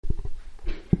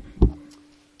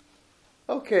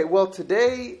Okay, well,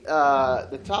 today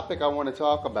the topic I want to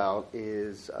talk about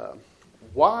is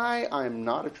why I'm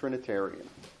not a Trinitarian.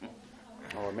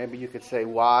 Or maybe you could say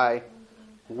why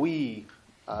we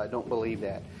don't believe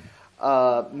that.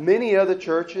 Many other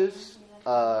churches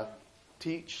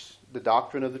teach the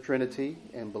doctrine of the Trinity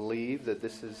and believe that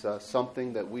this is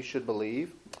something that we should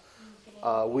believe.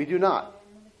 We do not.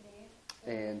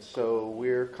 And so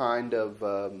we're kind of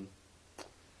the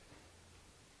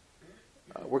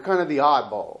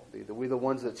oddball. We're the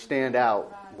ones that stand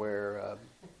out, where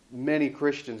many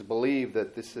Christians believe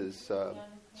that this is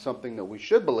something that we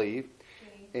should believe,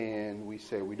 and we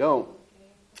say we don't.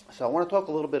 So I want to talk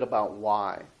a little bit about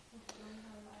why.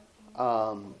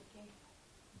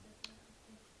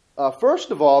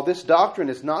 First of all, this doctrine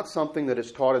is not something that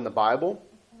is taught in the Bible.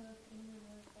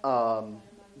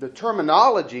 The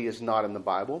terminology is not in the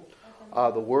Bible.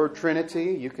 The word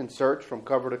Trinity, you can search from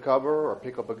cover to cover or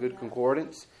pick up a good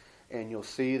concordance, and you'll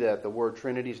see that the word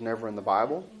Trinity is never in the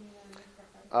Bible.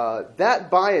 That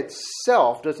by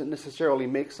itself doesn't necessarily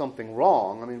make something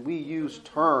wrong. I mean, we use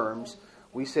terms.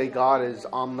 We say God is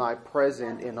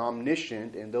omnipresent and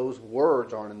omniscient, and those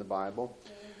words aren't in the Bible.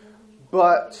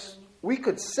 But we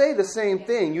could say the same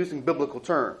thing using biblical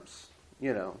terms.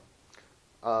 You know,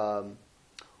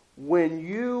 when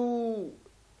you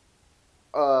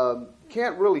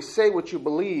can't really say what you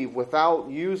believe without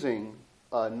using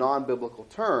non-biblical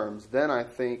terms, then I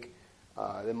think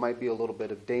there might be a little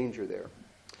bit of danger there.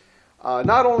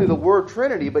 Not only the word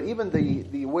Trinity, but even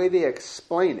the way they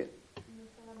explain it,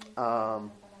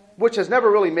 which has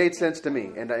never really made sense to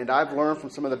me. And I've learned from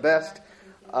some of the best.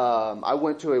 I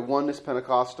went to a Oneness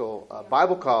Pentecostal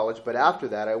Bible college, but after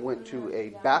that I went to a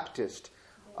Baptist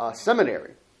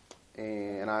seminary.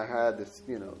 And I had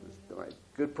my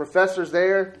good professors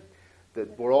there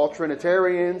that were all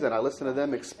Trinitarians, and I listened to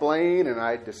them explain, and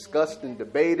I discussed and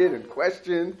debated and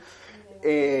questioned,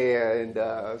 and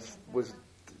was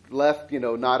left,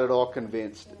 not at all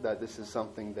convinced that this is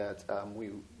something that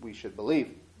we should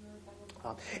believe.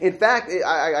 In fact,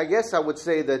 I guess I would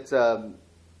say that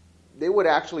they would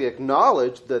actually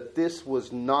acknowledge that this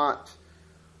was not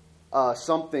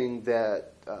something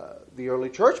that the early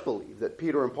church believed, that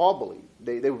Peter and Paul believed.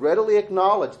 They readily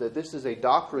acknowledged that this is a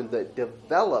doctrine that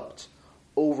developed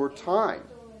over time.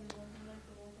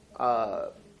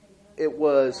 It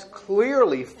was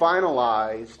clearly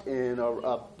finalized in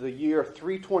the year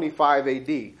 325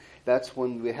 AD. That's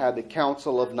when we had the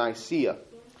Council of Nicaea.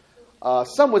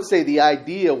 Some would say the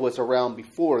idea was around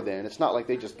before then. It's not like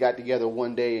they just got together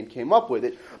one day and came up with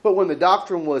it. But when the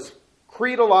doctrine was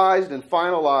creedalized and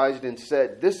finalized and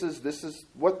said, this is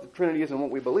what the Trinity is and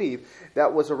what we believe,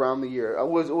 that was around the year, it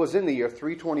was in the year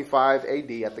 325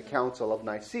 AD at the Council of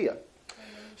Nicaea.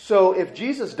 So if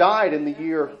Jesus died in the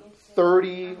year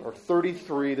 30 or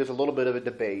 33, there's a little bit of a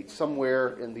debate,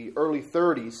 somewhere in the early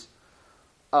 30s,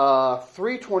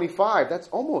 325, that's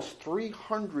almost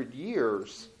 300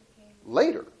 years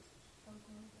later.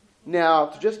 Now,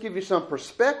 to just give you some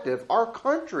perspective, our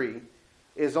country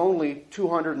is only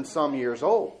 200 and some years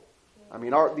old. I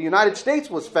mean, the United States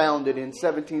was founded in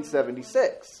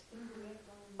 1776.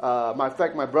 In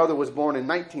fact, my brother was born in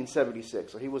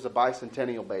 1976, so he was a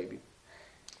bicentennial baby.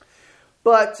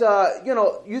 But,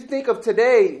 you think of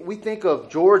today, we think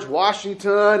of George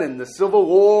Washington and the Civil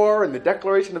War and the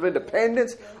Declaration of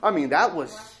Independence. I mean, that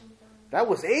was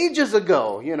ages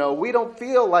ago. We don't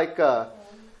feel like,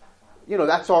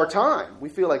 that's our time. We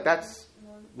feel like that's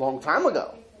a long time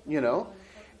ago,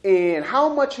 And how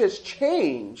much has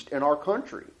changed in our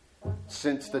country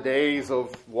since the days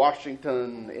of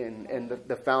Washington and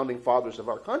the founding fathers of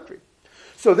our country.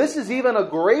 So this is even a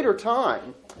greater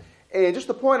time. And just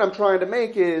the point I'm trying to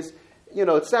make is,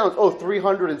 it sounds,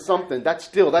 300 and something, that's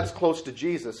close to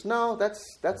Jesus. No,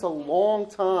 that's a long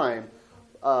time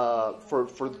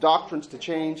for doctrines to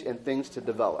change and things to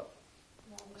develop.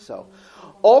 So,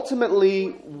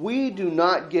 ultimately, we do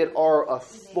not get our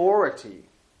authority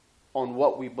on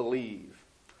what we believe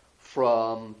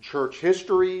from church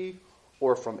history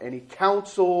or from any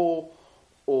council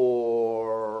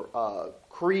or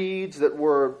creeds that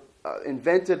were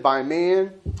invented by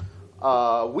man.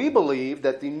 We believe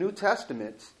that the New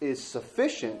Testament is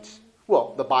sufficient.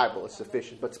 Well, the Bible is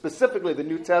sufficient, but specifically the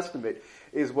New Testament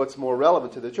is what's more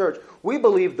relevant to the church. We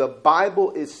believe the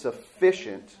Bible is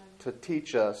sufficient to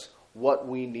teach us what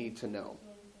we need to know.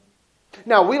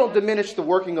 Now, we don't diminish the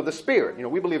working of the Spirit.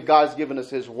 We believe God's given us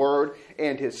His Word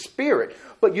and His Spirit,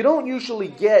 but you don't usually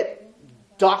get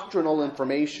doctrinal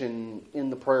information in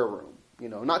the prayer room.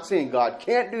 I'm not saying God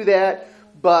can't do that,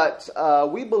 but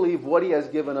we believe what He has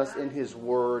given us in His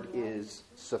Word is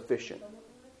sufficient.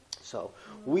 So,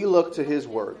 we look to His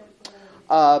Word.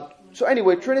 So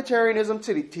anyway, Trinitarianism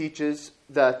teaches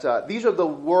that these are the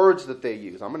words that they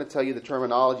use. I'm going to tell you the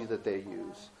terminology that they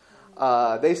use.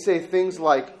 They say things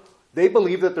like, they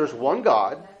believe that there's one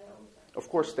God. Of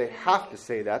course, they have to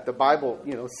say that. The Bible,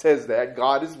 says that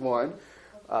God is one.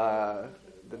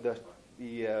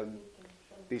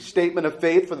 The statement of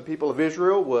faith for the people of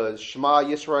Israel was Shema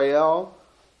Yisrael,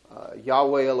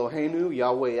 Yahweh Eloheinu,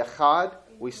 Yahweh Echad.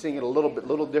 We sing it a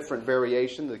little different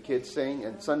variation the kids sing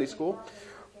in Sunday school.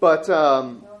 But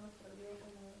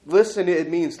listen, it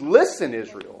means listen,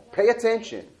 Israel. Pay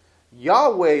attention.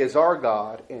 Yahweh is our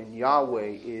God, and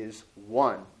Yahweh is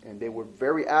one. And they were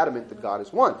very adamant that God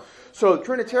is one. So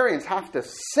Trinitarians have to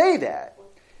say that.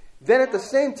 Then at the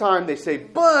same time they say,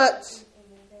 but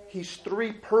He's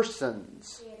three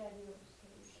persons.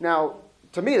 Now,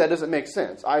 to me that doesn't make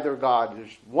sense. Either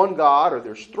there's one God or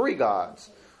there's three gods.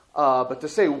 But to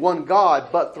say one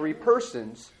God but three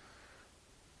persons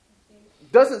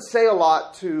doesn't say a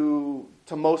lot to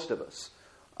most of us.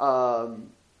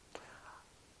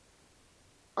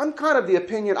 I'm kind of the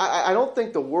opinion, I don't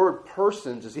think the word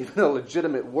persons is even a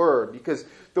legitimate word, because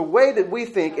the way that we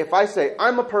think, if I say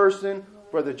I'm a person,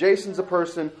 Brother Jason's a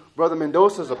person, Brother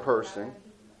Mendoza's a person,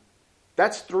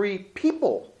 that's three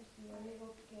people.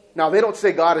 Now, they don't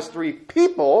say God is three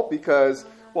people because,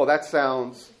 well, that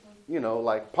sounds,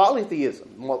 like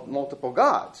polytheism, multiple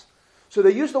gods. So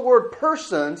they use the word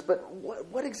persons, but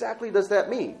what exactly does that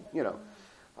mean?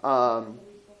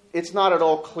 It's not at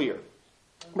all clear.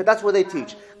 But that's what they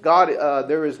teach. God,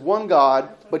 there is one God,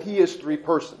 but He is three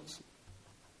persons.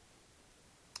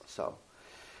 So,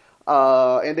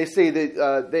 and they say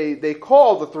that they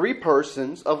call the three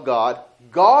persons of God,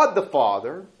 God the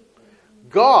Father,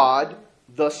 God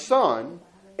the Son,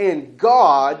 and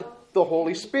God the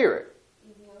Holy Spirit.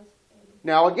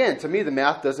 Now again, to me the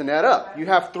math doesn't add up. You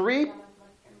have three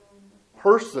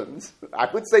persons. I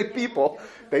would say people.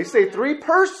 They say three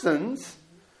persons.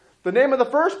 The name of the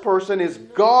first person is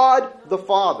God the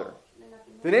Father.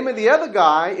 The name of the other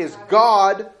guy is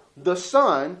God the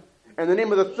Son. And the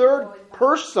name of the third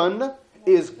person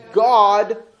is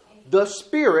God the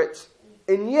Spirit.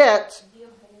 And yet,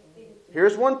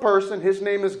 here's one person, his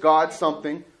name is God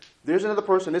something. There's another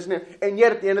person, his name. And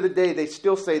yet at the end of the day, they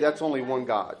still say that's only one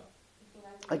God.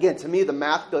 Again, to me, the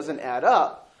math doesn't add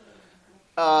up.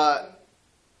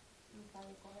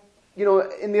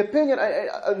 In the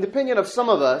opinion of some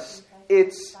of us,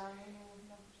 it's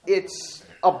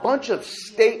a bunch of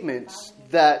statements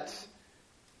that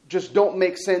just don't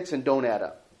make sense and don't add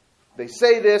up. They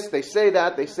say this, they say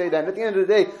that, they say that. And at the end of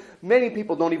the day, many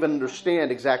people don't even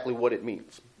understand exactly what it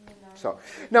means. So,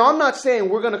 now I'm not saying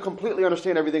we're going to completely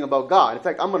understand everything about God. In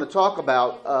fact, I'm going to talk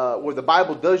about where the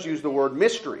Bible does use the word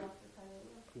mystery.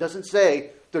 It doesn't say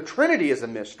the Trinity is a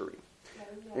mystery.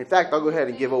 In fact, I'll go ahead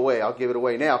and give it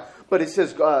away now. But it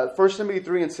says, 1 Timothy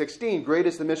 3:16, great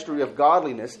is the mystery of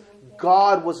godliness.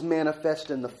 God was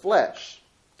manifest in the flesh.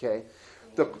 Okay?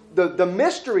 The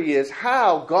mystery is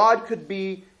how God could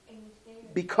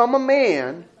become a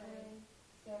man,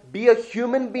 be a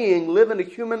human being, live in a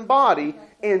human body,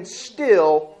 and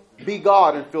still be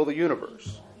God and fill the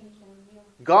universe.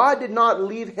 God did not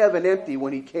leave heaven empty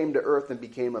when He came to earth and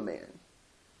became a man.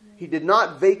 He did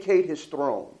not vacate His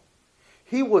throne.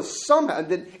 He was somehow,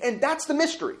 and that's the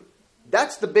mystery.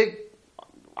 That's the big,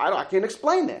 I can't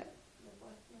explain that.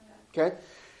 Okay?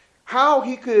 How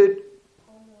He could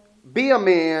be a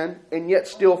man and yet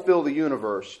still fill the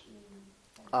universe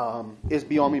is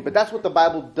beyond me. But that's what the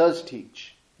Bible does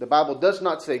teach. The Bible does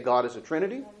not say God is a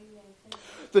Trinity.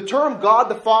 The term God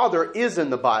the Father is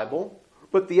in the Bible,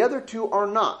 but the other two are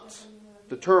not.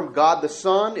 The term God the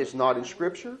Son is not in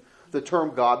Scripture. The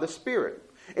term God the Spirit.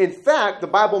 In fact, the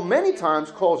Bible many times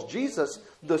calls Jesus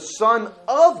the Son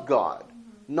of God,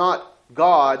 not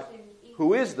God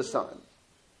who is the Son.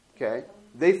 Okay?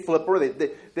 They flip her.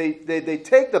 They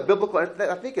take the biblical,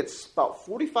 I think it's about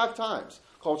 45 times,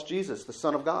 calls Jesus the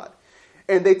Son of God.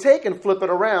 And they take and flip it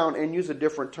around and use a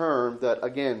different term that,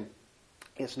 again,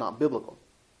 it's not biblical.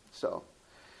 So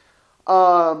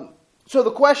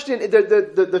the question,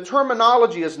 the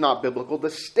terminology is not biblical. The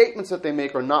statements that they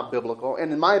make are not biblical.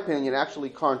 And in my opinion, actually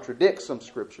contradict some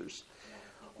scriptures.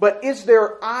 But is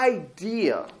their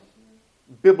idea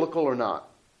biblical or not?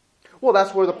 Well,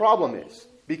 that's where the problem is.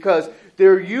 Because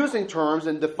they're using terms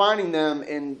and defining them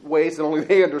in ways that only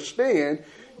they understand.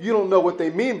 You don't know what they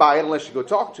mean by it unless you go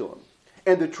talk to them.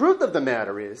 And the truth of the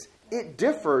matter is, it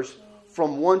differs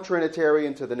from one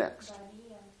Trinitarian to the next.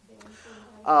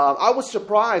 I was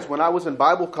surprised when I was in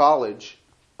Bible college.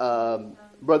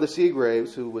 Brother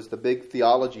Seagraves, who was the big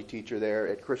theology teacher there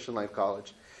at Christian Life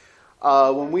College,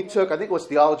 when we took, I think it was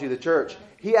Theology of the Church,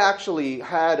 he actually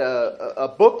had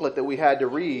a booklet that we had to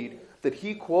read that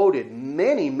he quoted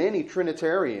many, many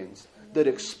Trinitarians that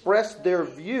expressed their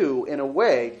view in a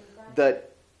way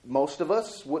that most of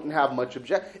us wouldn't have much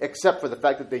objection, except for the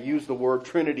fact that they use the word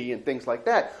Trinity and things like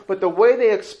that. But the way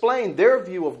they explained their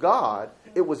view of God,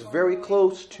 it was very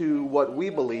close to what we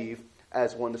believe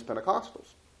as Oneness Pentecostals.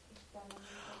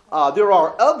 There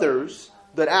are others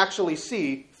that actually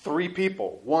see three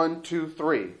people, 1, 2,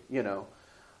 3, you know.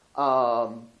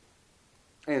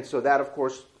 And so that, of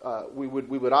course, we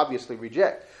would obviously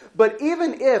reject. But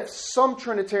even if some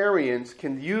Trinitarians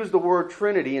can use the word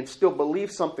Trinity and still believe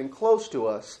something close to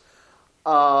us,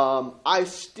 I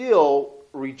still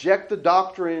reject the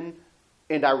doctrine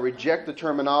and I reject the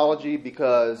terminology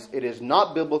because it is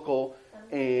not biblical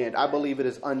and I believe it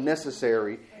is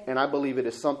unnecessary and I believe it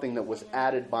is something that was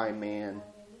added by man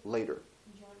later.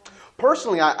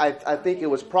 Personally, I think it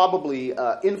was probably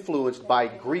influenced by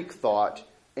Greek thought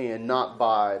and not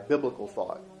by biblical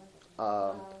thought.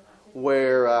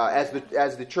 Where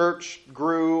as the church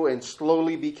grew and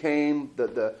slowly became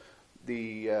the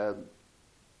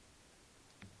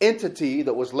entity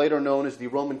that was later known as the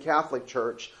Roman Catholic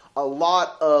Church, a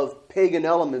lot of pagan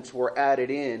elements were added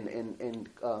in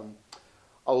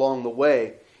along the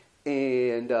way,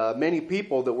 and many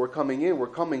people that were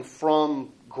coming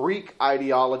from Greek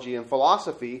ideology and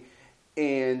philosophy,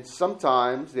 and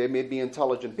sometimes they may be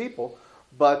intelligent people,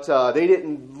 but they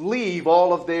didn't leave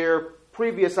all of their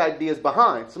previous ideas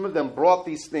behind. Some of them brought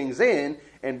these things in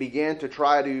and began to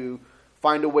try to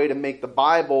find a way to make the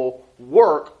Bible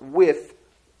work with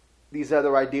these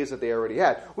other ideas that they already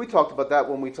had. We talked about that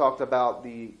when we talked about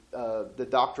the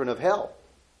doctrine of hell,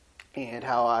 and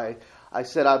how I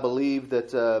said I believe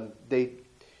that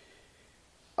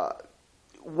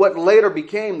what later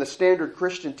became the standard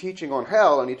Christian teaching on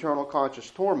hell and eternal conscious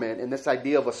torment, and this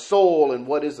idea of a soul and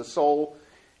what is a soul.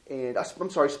 And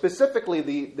specifically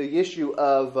the issue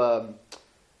of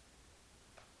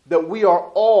that we are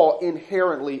all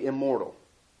inherently immortal.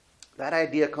 That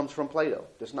idea comes from Plato.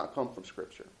 Does not come from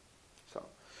Scripture.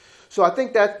 So I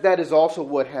think that is also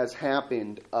what has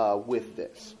happened with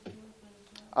this.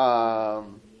 The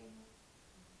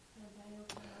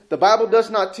Bible does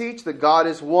not teach that God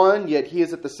is one, yet He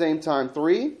is at the same time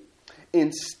three.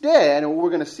 Instead, and what we're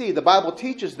going to see, the Bible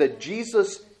teaches that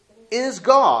Jesus is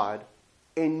God,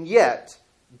 and yet,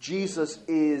 Jesus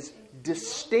is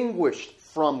distinguished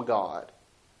from God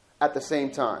at the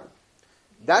same time.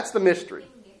 That's the mystery.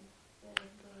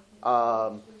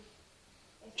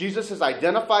 Jesus is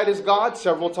identified as God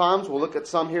several times. We'll look at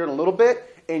some here in a little bit.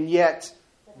 And yet,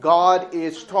 God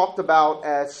is talked about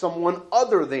as someone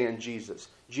other than Jesus.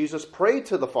 Jesus prayed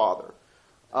to the Father.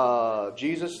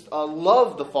 Jesus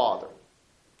loved the Father.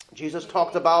 Jesus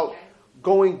talked about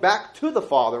going back to the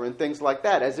Father and things like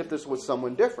that, as if this was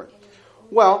someone different.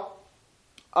 Well,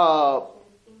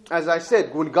 as I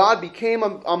said, when God became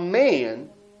a man,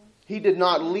 He did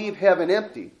not leave heaven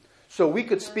empty. So we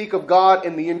could speak of God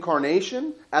in the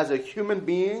incarnation as a human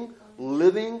being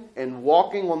living and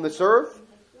walking on this earth.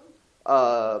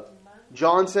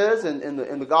 John says in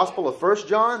the Gospel of 1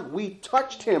 John, we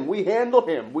touched Him, we handled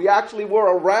Him, we actually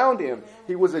were around Him.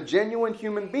 He was a genuine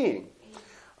human being.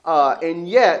 And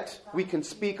yet, we can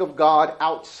speak of God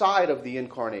outside of the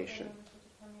incarnation.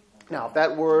 Now, if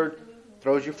that word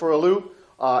throws you for a loop,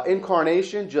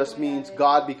 incarnation just means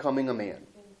God becoming a man.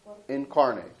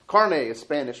 Incarne. Carne is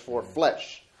Spanish for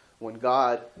flesh. When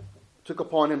God took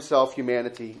upon Himself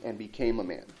humanity and became a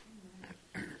man.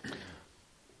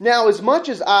 Now, as much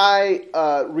as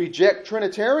I reject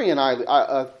Trinitarian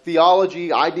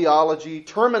theology, ideology,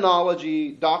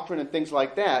 terminology, doctrine, and things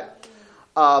like that,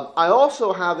 I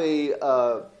also have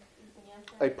a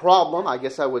problem, I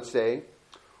guess I would say,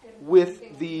 with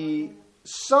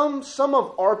some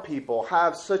of our people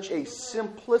have such a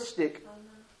simplistic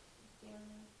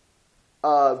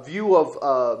view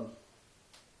of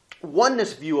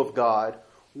oneness view of God,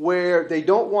 where they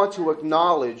don't want to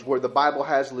acknowledge where the Bible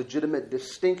has legitimate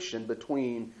distinction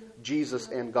between Jesus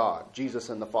and God, Jesus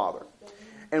and the Father.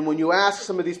 And when you ask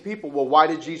some of these people, well, why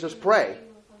did Jesus pray?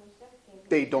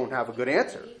 They don't have a good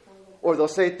answer. Or they'll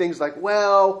say things like,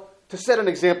 well, to set an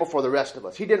example for the rest of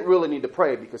us, He didn't really need to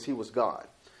pray because He was God.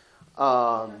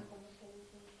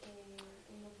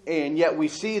 And yet we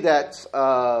see that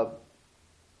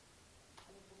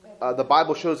the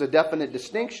Bible shows a definite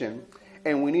distinction,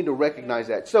 and we need to recognize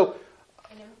that. So,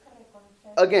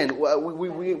 again,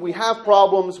 we have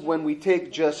problems when we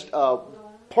take just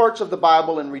parts of the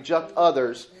Bible and reject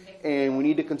others, and we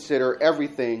need to consider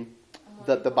everything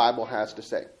that the Bible has to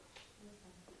say.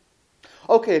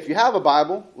 Okay, if you have a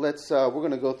Bible, we're going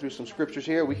to go through some scriptures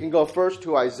here. We can go first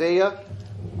to Isaiah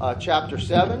chapter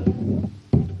 7.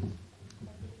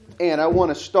 And I want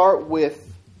to start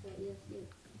with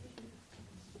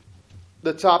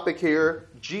the topic here,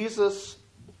 Jesus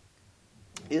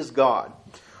is God.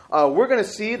 We're going to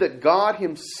see that God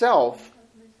himself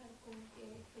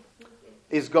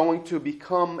is going to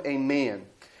become a man.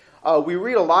 We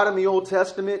read a lot in the Old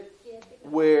Testament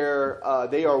where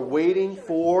they are waiting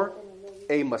for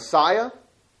a Messiah.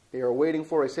 They are waiting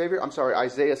for a Savior. I'm sorry,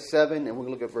 Isaiah 7, and we're going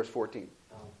to look at verse 14.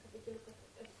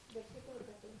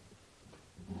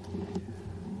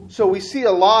 So we see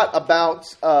a lot about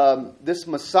this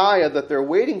Messiah that they're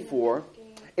waiting for,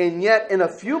 and yet in a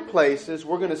few places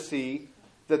we're going to see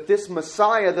that this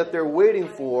Messiah that they're waiting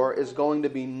for is going to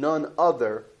be none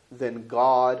other than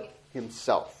God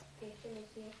himself.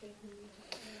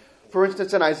 For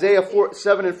instance, in Isaiah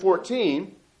 7 and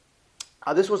 14,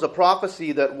 this was a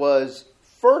prophecy that was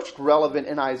first relevant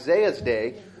in Isaiah's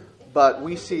day, but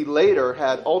we see later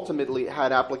ultimately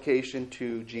had application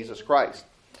to Jesus Christ.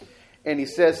 And he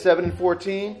says, 7 and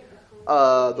 14,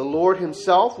 the Lord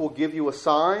himself will give you a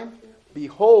sign.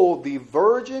 Behold, the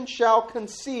virgin shall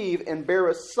conceive and bear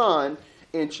a son,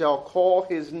 and shall call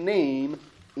his name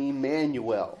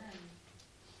Emmanuel.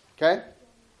 Okay?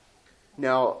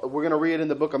 Now, we're going to read in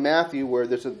the book of Matthew where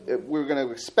we're going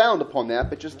to expound upon that,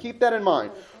 but just keep that in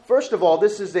mind. First of all,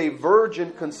 this is a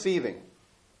virgin conceiving.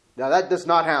 Now, that does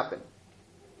not happen.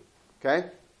 Okay?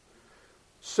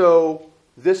 So,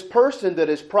 this person that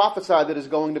is prophesied that is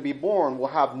going to be born will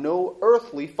have no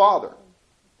earthly father,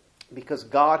 because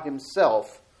God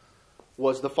himself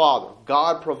was the father.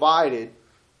 God provided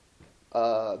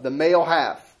the male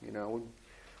half. You know,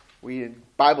 we in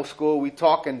Bible school we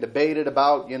talk and debated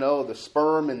about the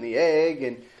sperm and the egg,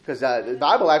 and because the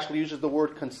Bible actually uses the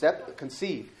word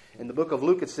conceive. In the book of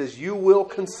Luke it says you will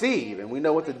conceive, and we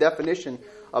know what the definition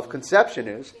of conception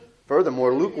is.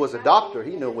 Furthermore, Luke was a doctor;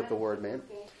 he knew what the word meant.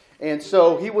 And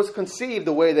so he was conceived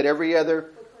the way that every other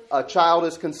child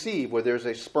is conceived, where there's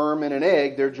a sperm and an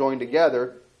egg, they're joined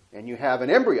together, and you have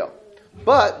an embryo.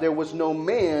 But there was no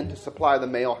man to supply the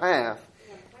male half,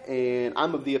 and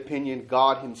I'm of the opinion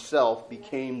God himself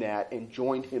became that and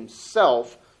joined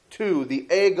himself to the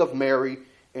egg of Mary,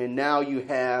 and now you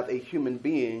have a human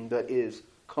being that is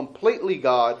completely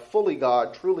God, fully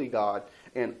God, truly God,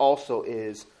 and also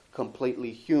is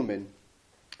completely human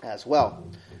as well.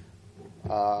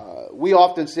 We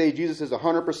often say Jesus is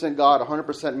 100% God,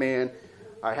 100% man.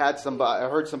 I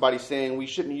heard somebody saying we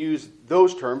shouldn't use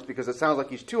those terms because it sounds like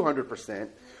he's 200%.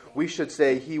 We should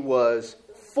say he was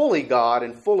fully God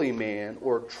and fully man,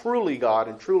 or truly God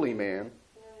and truly man.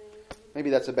 Maybe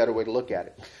that's a better way to look at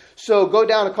it. So go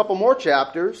down a couple more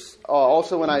chapters,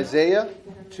 also in Isaiah,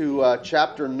 to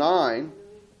chapter 9,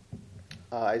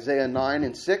 Isaiah 9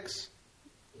 and 6,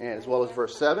 and as well as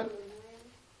verse 7.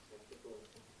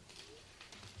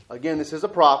 Again, this is a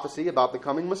prophecy about the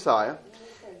coming Messiah.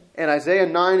 And Isaiah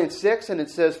 9 and 6, and it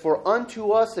says, "For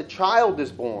unto us a child is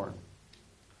born,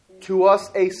 to us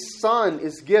a son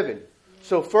is given."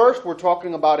 So first we're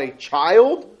talking about a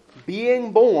child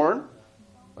being born,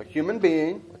 a human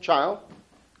being, a child,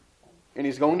 and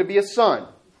he's going to be a son.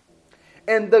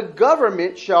 "And the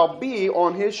government shall be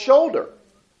on his shoulder."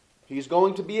 He's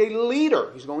going to be a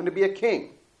leader. He's going to be a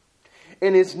king.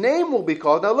 "And his name will be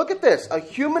called," now look at this, a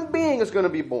human being is going to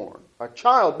be born, a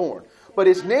child born. "But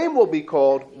his name will be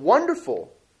called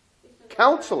Wonderful,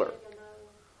 Counselor,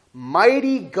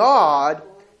 Mighty God,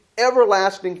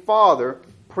 Everlasting Father,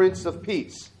 Prince of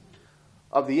Peace.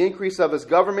 Of the increase of his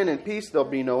government and peace there'll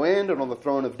be no end, and on the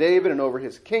throne of David and over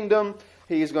his kingdom,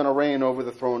 he's going to reign over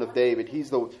the throne of David." He's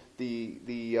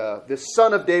the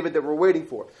son of David that we're waiting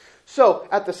for. So,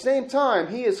 at the same time,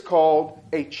 he is called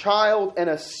a child and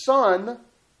a son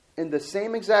in the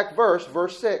same exact verse,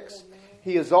 verse 6.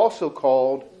 He is also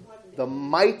called the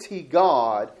mighty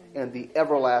God and the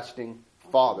everlasting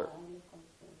Father.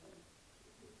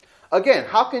 Again,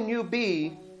 how can you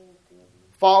be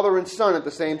father and son at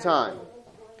the same time?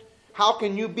 How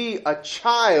can you be a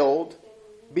child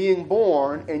being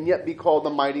born and yet be called the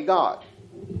mighty God?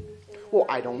 Well,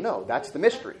 I don't know. That's the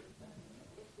mystery.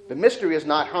 The mystery is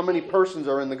not how many persons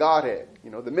are in the Godhead.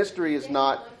 The mystery is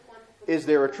not, is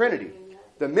there a Trinity?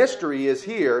 The mystery is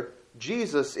here,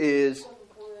 Jesus is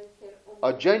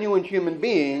a genuine human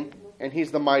being, and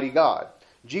he's the mighty God.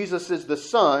 Jesus is the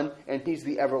Son, and he's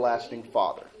the everlasting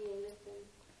Father.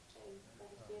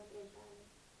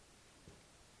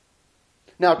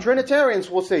 Now, Trinitarians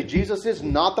will say Jesus is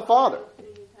not the Father.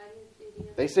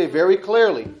 They say very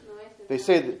clearly, they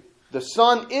say that the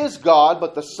Son is God,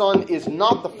 but the Son is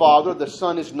not the Father, the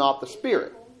Son is not the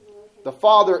Spirit. The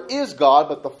Father is God,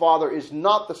 but the Father is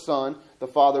not the Son. The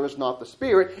Father is not the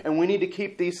Spirit. And we need to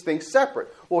keep these things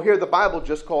separate. Well, here the Bible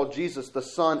just called Jesus the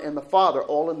Son and the Father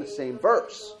all in the same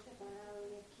verse.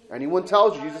 Anyone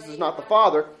tells you Jesus is not the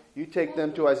Father, you take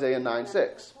them to Isaiah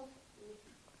 9:6.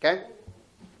 Okay?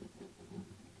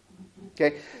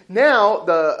 Okay. Now,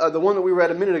 the one that we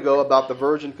read a minute ago about the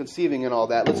virgin conceiving and all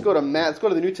that. Let's go to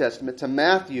the New Testament, to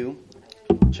Matthew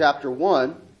chapter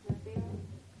 1.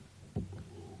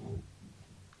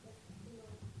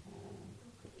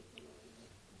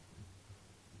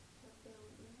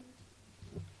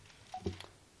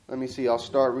 Let me see. I'll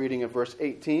start reading at verse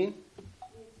 18.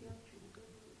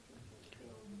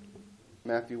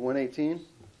 Matthew 1:18.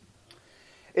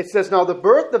 It says, "Now the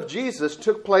birth of Jesus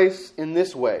took place in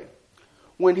this way.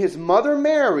 When his mother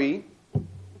Mary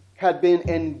had been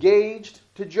engaged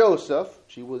to Joseph,"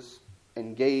 she was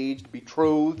engaged,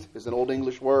 betrothed is an Old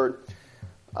English word,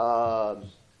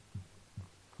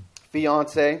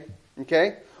 fiance,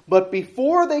 okay? But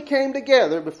before they came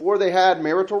together, before they had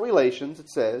marital relations, it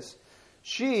says,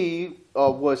 she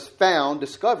was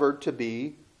discovered to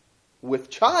be with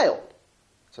child.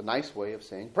 It's a nice way of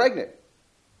saying pregnant.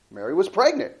 Mary was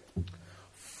pregnant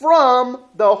from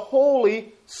the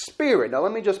Holy Spirit. Now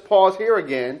let me just pause here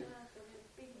again.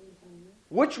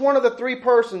 Which one of the three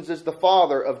persons is the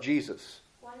father of Jesus?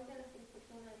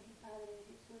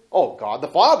 Oh, God the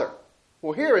Father.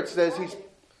 Well, here it says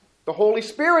the Holy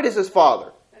Spirit is his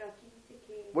father.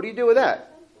 What do you do with that?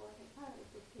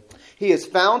 He is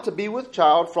found to be with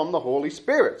child from the Holy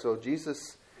Spirit. So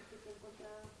Jesus,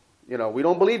 we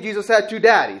don't believe Jesus had two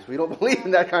daddies. We don't believe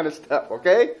in that kind of stuff,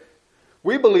 okay?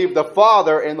 We believe the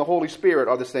Father and the Holy Spirit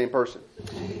are the same person.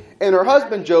 And her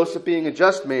husband Joseph, being a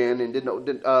just man and did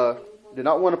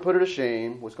not want to put her to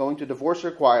shame, was going to divorce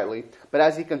her quietly. But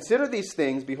as he considered these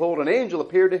things, behold, an angel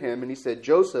appeared to him, and he said,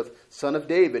 "Joseph, son of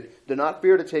David, do not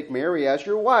fear to take Mary as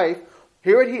your wife."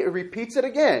 Here he repeats it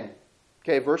again.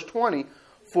 Okay, verse 20.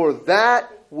 "For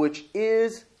that which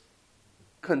is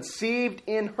conceived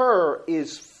in her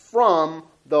is from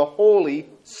the Holy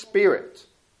Spirit."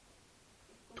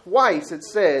 Twice it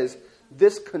says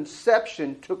this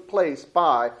conception took place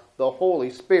by the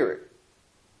Holy Spirit.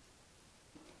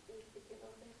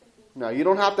 Now, you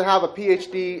don't have to have a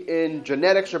PhD in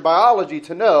genetics or biology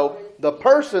to know the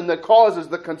person that causes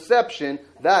the conception,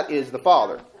 that is the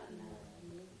Father.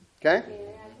 Okay?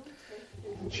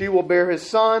 "She will bear his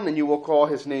son, and you will call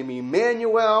his name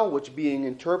Emmanuel," which being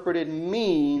interpreted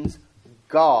means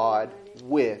God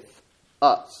with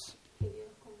us.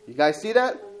 You guys see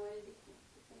that?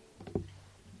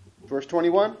 Verse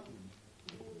 21.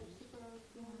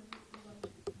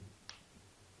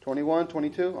 21,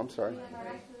 22, I'm sorry.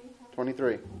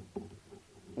 23.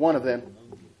 One of them.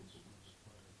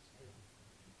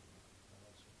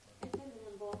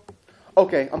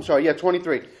 Okay, I'm sorry. Yeah,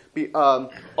 23.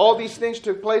 "All these things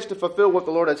took place to fulfill what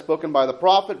the Lord had spoken by the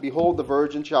prophet. Behold, the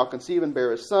virgin shall conceive and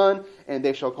bear a son, and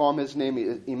they shall call him his name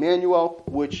Emmanuel,"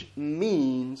 which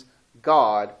means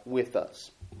God with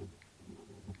us.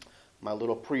 My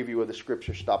little preview of the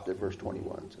scripture stopped at verse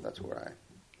 21, so that's where I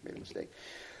made a mistake.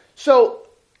 So,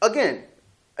 again,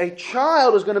 a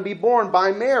child is going to be born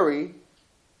by Mary,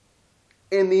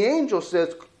 and the angel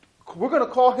says, we're going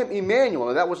to call him Emmanuel.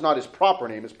 And that was not his proper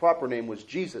name. His proper name was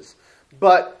Jesus.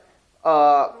 But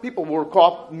people were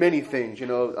called many things.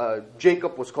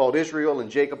 Jacob was called Israel and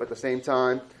Jacob at the same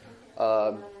time.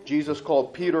 Jesus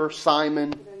called Peter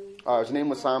Simon. His name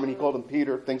was Simon. He called him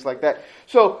Peter, things like that.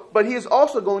 So, but he is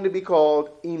also going to be called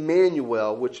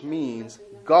Emmanuel, which means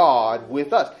God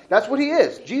with us. That's what he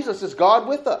is. Jesus is God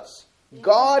with us.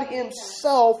 God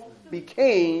himself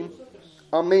became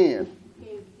a man.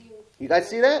 You guys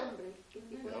see that?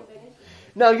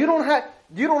 Now, you don't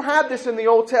have this in the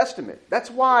Old Testament. That's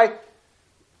why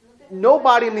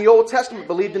nobody in the Old Testament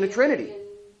believed in the Trinity.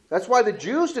 That's why the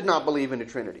Jews did not believe in the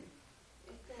Trinity.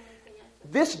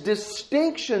 This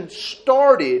distinction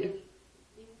started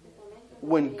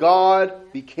when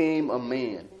God became a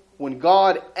man. When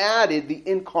God added the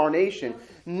incarnation.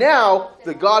 Now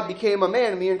that God became a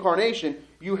man in the incarnation,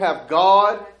 you have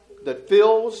God that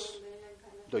fills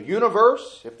the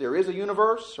universe, if there is a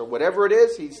universe, or whatever it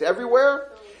is, he's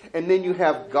everywhere. And then you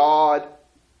have God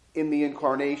in the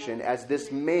incarnation as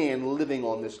this man living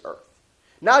on this earth.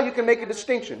 Now you can make a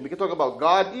distinction. We can talk about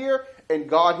God here and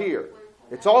God here.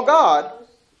 It's all God,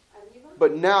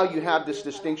 but now you have this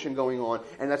distinction going on,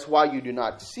 and that's why you do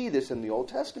not see this in the Old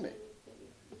Testament.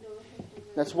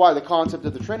 That's why the concept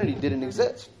of the Trinity didn't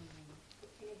exist.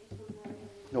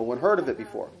 No one heard of it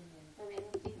before.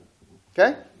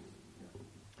 Okay?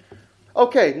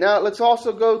 Okay, now let's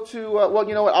also go to, well,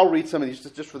 you know what? I'll read some of these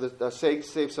just for the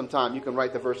save some time. You can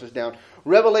write the verses down.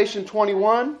 Revelation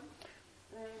 21,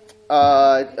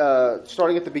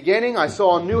 starting at the beginning. I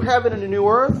saw a new heaven and a new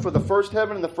earth, for the first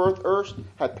heaven and the first earth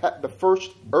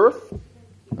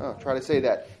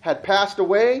had passed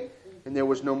away, and there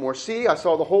was no more sea. I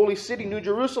saw the holy city, New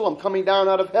Jerusalem, coming down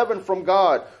out of heaven from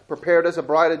God, prepared as a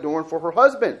bride adorned for her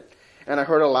husband. And I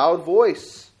heard a loud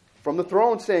voice from the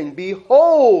throne saying,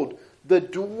 "Behold, the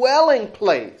dwelling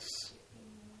place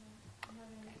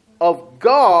of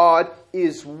God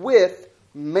is with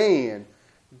man.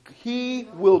 He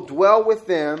will dwell with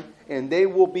them, and they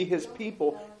will be his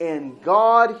people, and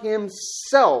God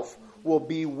himself will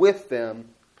be with them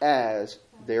as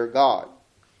their God."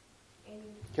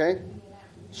 Okay?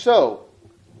 So,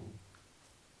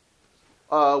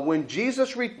 when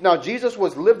Jesus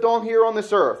was lived on here on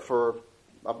this earth for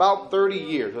about 30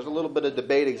 years. There's a little bit of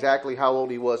debate exactly how old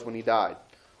he was when he died.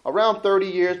 Around 30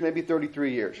 years, maybe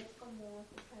 33 years.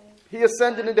 He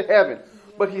ascended into heaven,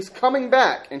 but he's coming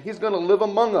back, and he's going to live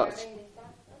among us.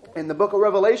 And the book of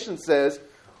Revelation says,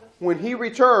 when he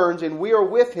returns and we are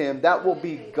with him, that will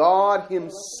be God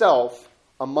himself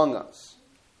among us.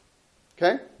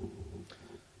 Okay?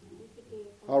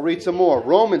 I'll read some more.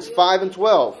 Romans 5 and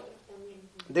 12.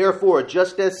 Therefore,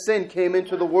 just as sin came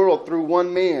into the world through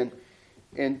one man,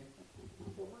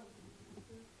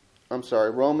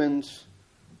 Romans.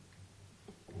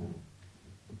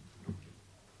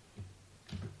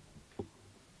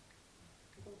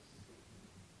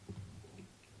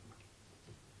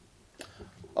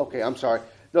 Okay, I'm sorry.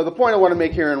 No, the point I want to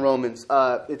make here in Romans,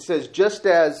 it says just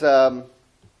as,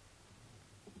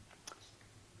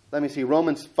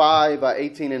 Romans 5,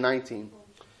 18 and 19.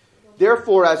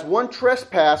 Therefore, as one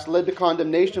trespass led to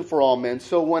condemnation for all men,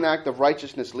 so one act of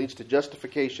righteousness leads to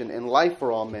justification and life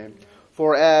for all men.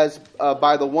 For as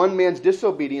by the one man's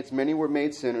disobedience many were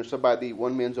made sinners, so by the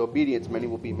one man's obedience many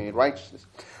will be made righteous.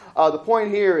 The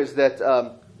point here is that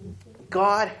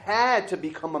God had to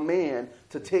become a man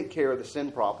to take care of the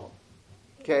sin problem.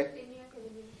 Okay?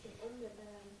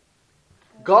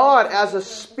 God as a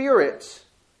spirit,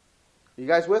 you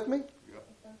guys with me?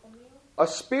 A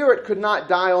spirit could not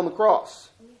die on the cross.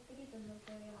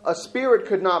 A spirit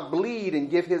could not bleed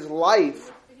and give his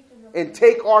life and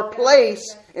take our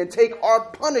place and take our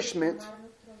punishment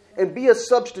and be a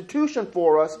substitution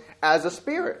for us as a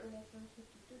spirit.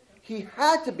 He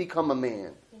had to become a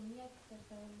man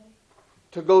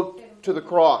to go to the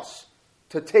cross,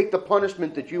 to take the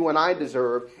punishment that you and I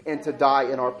deserve and to die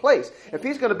in our place. If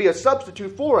he's going to be a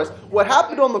substitute for us, what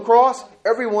happened on the cross,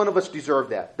 every one of us deserve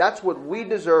that. That's what we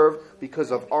deserve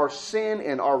because of our sin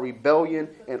and our rebellion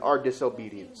and our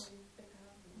disobedience.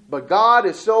 But God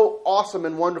is so awesome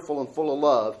and wonderful and full of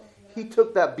love, he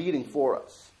took that beating for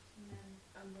us.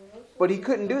 But he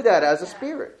couldn't do that as a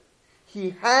spirit.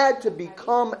 He had to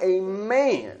become a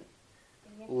man,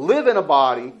 live in a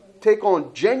body, take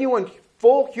on genuine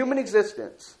full human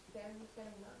existence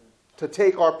to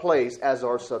take our place as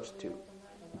our substitute.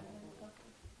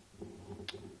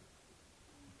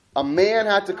 A man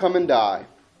had to come and die.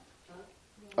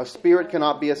 A spirit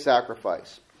cannot be a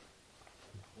sacrifice.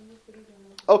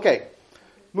 Okay,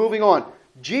 moving on.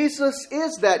 Jesus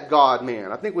is that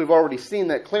God-man. I think we've already seen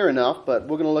that clear enough, but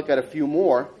we're going to look at a few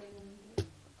more.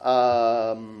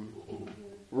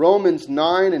 Romans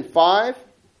 9 and 5.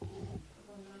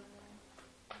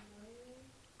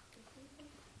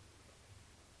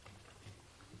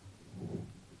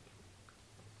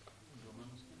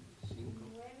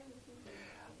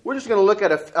 We're just going to look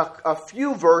at a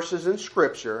few verses in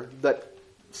Scripture that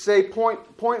say point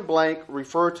blank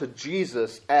refer to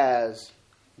Jesus as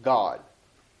God.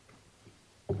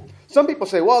 Some people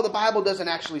say, well, the Bible doesn't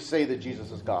actually say that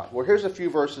Jesus is God. Well, here's a few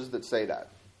verses that say that.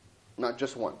 Not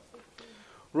just one.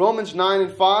 Romans 9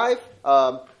 and 5.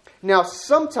 Now,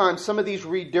 sometimes some of these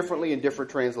read differently in different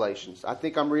translations. I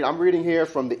think I'm reading here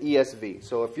from the ESV.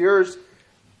 So if yours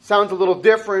sounds a little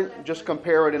different, just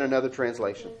compare it in another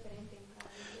translation.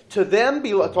 To them,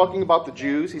 talking about the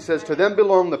Jews, he says, to them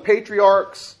belong the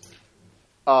patriarchs,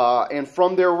 and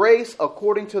from their race,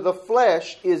 according to the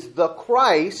flesh, is the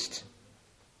Christ,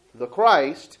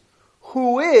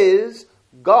 who is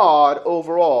God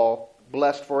over all,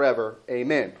 blessed forever.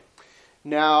 Amen.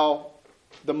 Now,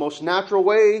 the most natural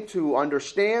way to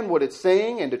understand what it's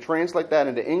saying and to translate that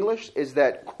into English is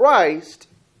that Christ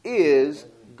is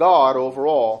God over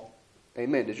all.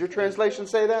 Amen. Does your translation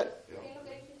say that?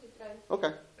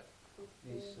 Okay.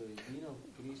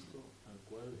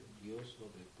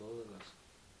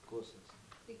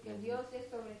 Dios es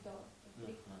sobre todo.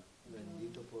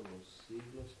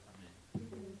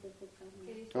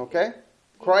 Okay.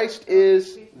 Christ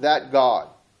is that God.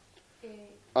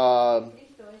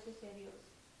 Cristo es ese Dios.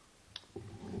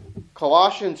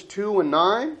 Colossians 2 and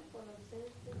 9.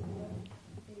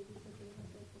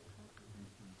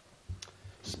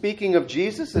 Speaking of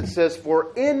Jesus, it says,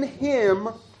 "For in him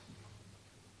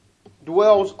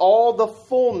dwells all the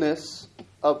fullness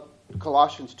of,"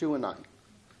 Colossians 2 and 9.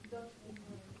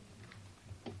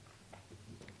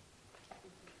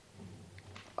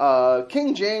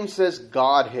 King James says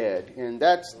Godhead, and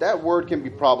that word can be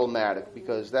problematic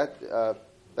because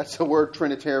that's a word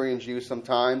Trinitarians use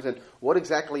sometimes. And what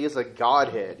exactly is a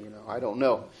Godhead? I don't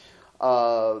know.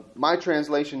 My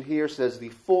translation here says the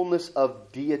fullness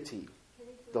of deity,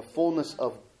 the fullness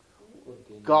of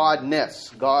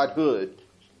Godness, Godhood,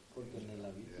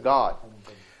 God.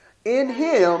 In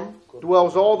him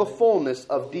dwells all the fullness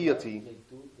of deity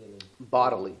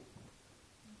bodily.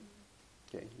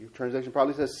 Okay, your translation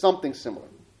probably says something similar.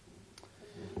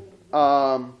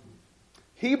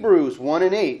 Hebrews 1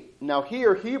 and 8. Now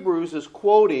here, the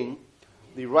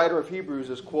writer of Hebrews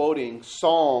is quoting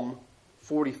Psalm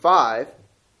 45,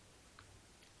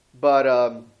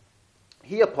 but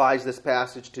he applies this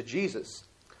passage to Jesus.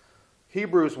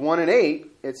 Hebrews 1 and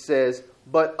 8, it says,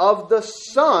 "But of the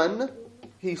Son,"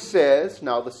 he says,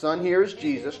 now the Son here is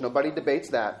Jesus, nobody debates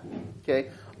that.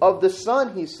 Okay, "Of the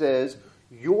Son," he says,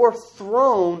 "Your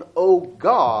throne, O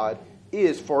God,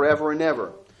 is forever and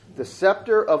ever. The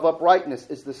scepter of uprightness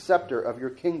is the scepter of your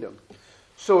kingdom."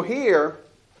 So here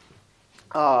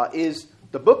is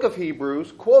the book of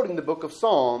Hebrews quoting the book of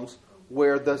Psalms,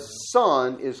 where the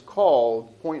Son is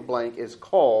called, point blank, is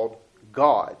called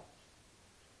God.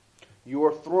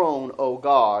 "Your throne, O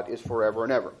God, is forever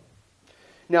and ever."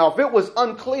 Now, if it was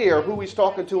unclear who he's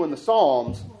talking to in the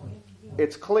Psalms,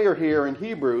 it's clear here in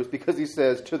Hebrews because he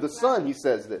says, to the Son, he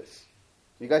says this.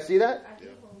 You guys see that? Yeah.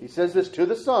 He says this to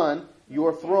the Son,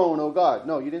 "Your throne, O God."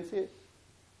 No, you didn't see it?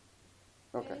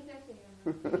 Okay.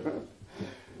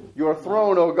 "Your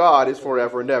throne, O God, is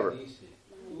forever and ever."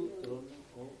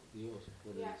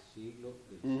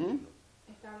 Mm-hmm.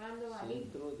 Está hablando ahí.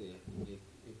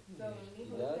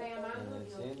 Está llamando a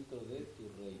Dios.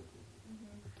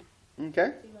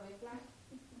 Okay.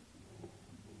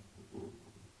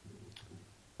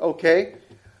 Okay.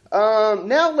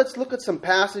 Now let's look at some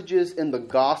passages in the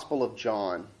Gospel of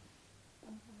John.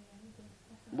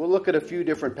 We'll look at a few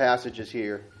different passages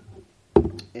here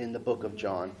in the book of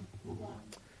John.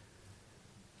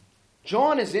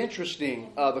 John is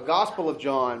interesting, the Gospel of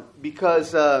John,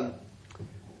 because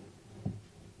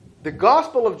the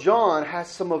Gospel of John has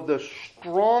some of the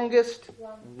strongest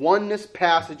oneness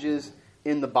passages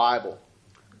in the Bible,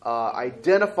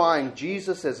 identifying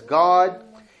Jesus as God,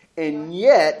 and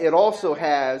yet it also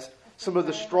has some of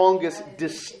the strongest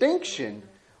distinction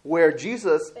where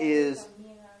Jesus is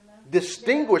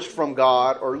distinguished from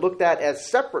God or looked at as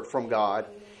separate from God.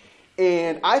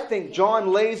 And I think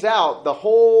John lays out the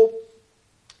whole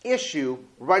issue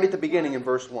right at the beginning in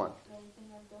verse 1.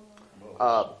 It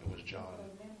was John.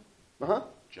 Uh-huh.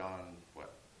 John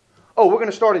what? Oh, we're going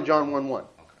to start in John 1:1. Okay.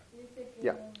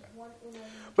 Yeah.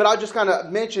 But I was just kind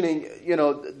of mentioning,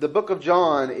 the book of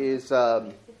John is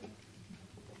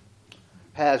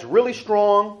has really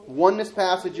strong oneness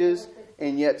passages,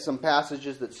 and yet some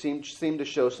passages that seem to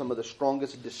show some of the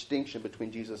strongest distinction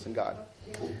between Jesus and God.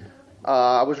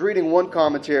 I was reading one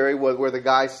commentary where the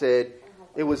guy said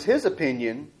it was his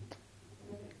opinion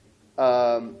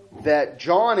that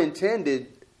John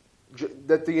intended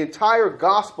that the entire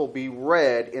gospel be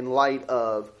read in light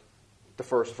of the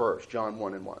first verse, John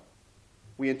 1 and 1.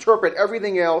 We interpret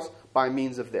everything else by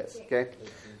means of this. Okay?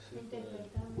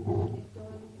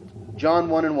 John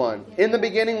 1 and 1. "In the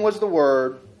beginning was the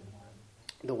Word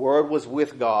was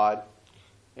with God,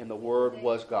 and the Word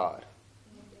was God."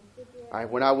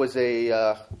 When I was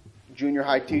a junior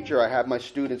high teacher, I had my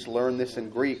students learn this in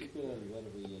Greek.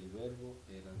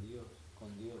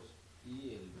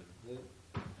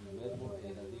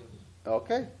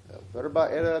 Okay. Verba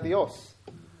era Dios.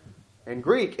 In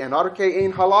Greek, "En arche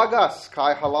ein halagas,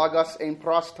 kai halagas ein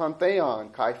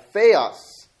prostantheon, kai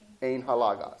theos ein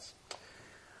halagas."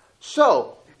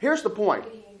 So, here's the point.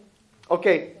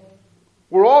 Okay,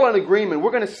 we're all in agreement.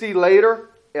 We're going to see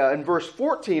later, in verse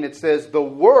 14, it says, "The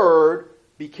Word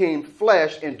became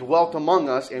flesh and dwelt among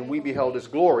us, and we beheld His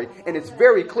glory." And it's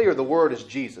very clear the Word is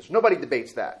Jesus. Nobody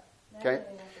debates that. Okay?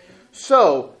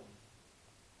 So,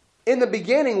 in the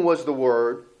beginning was the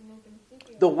Word.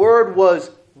 The Word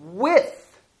was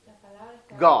with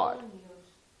God.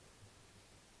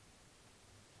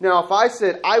 Now, if I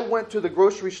said I went to the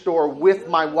grocery store with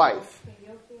my wife,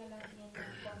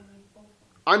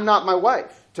 I'm not my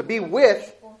wife. To be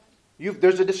with,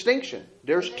 there's a distinction.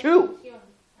 There's two.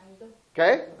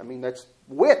 Okay? I mean, that's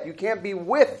with. You can't be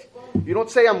with. You don't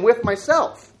say I'm with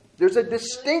myself. There's a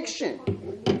distinction.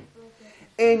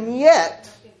 And yet,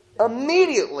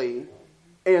 immediately,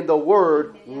 and the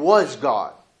Word was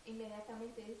God.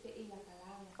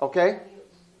 Okay?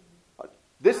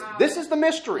 This is the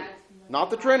mystery, not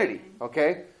the Trinity.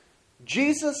 Okay?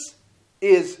 Jesus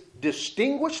is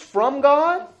distinguished from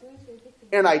God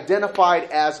and identified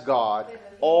as God.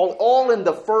 All in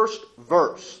the first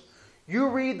verse. You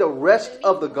read the rest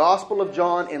of the Gospel of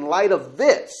John in light of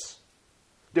this.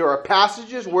 There are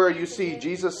passages where you see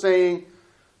Jesus saying,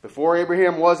 before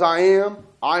Abraham was, I am.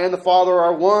 I and the Father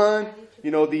are one.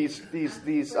 You know, these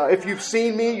if you've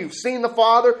seen me, you've seen the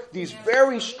Father. These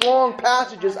very strong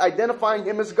passages identifying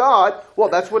Him as God. Well,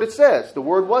 that's what it says. The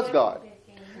Word was God.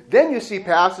 Then you see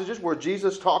passages where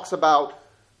Jesus talks about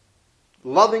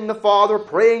loving the Father,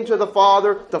 praying to the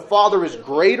Father is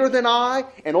greater than I,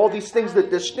 and all these things that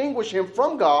distinguish Him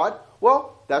from God.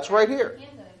 Well, that's right here.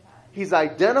 He's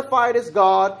identified as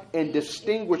God and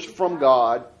distinguished from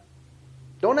God.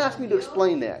 Don't ask me to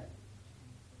explain that.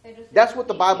 That's what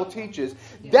the Bible teaches.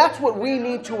 That's what we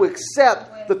need to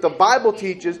accept that the Bible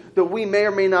teaches that we may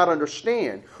or may not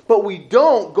understand. But we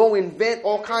don't go invent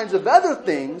all kinds of other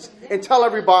things and tell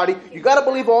everybody, you got to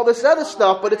believe all this other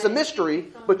stuff, but it's a mystery,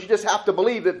 but you just have to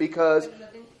believe it because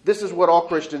this is what all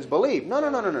Christians believe.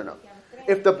 No.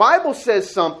 If the Bible says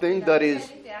something that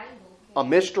is a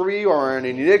mystery or an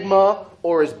enigma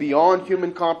or is beyond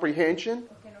human comprehension,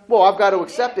 well, I've got to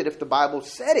accept it if the Bible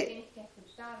said it.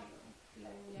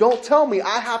 Don't tell me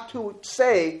I have to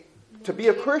say, to be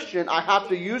a Christian, I have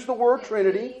to use the word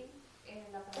Trinity,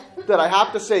 that I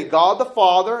have to say God the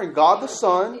Father and God the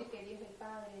Son,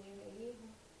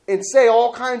 and say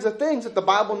all kinds of things that the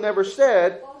Bible never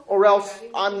said, or else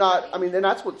I'm not, and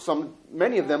that's what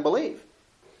many of them believe.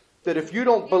 That if you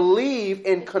don't believe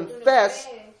and confess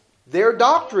their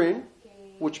doctrine,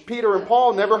 which Peter and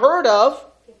Paul never heard of,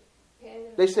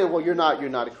 they say, well, you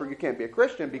can't be a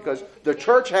Christian because the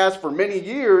church has for many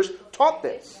years taught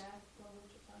this.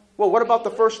 Well, what about the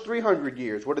first 300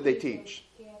 years? What did they teach?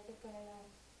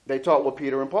 They taught what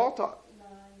Peter and Paul taught.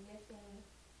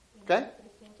 Okay?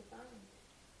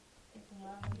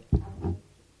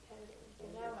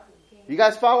 You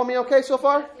guys follow me okay so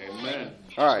far? Amen.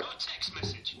 All right.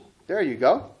 There you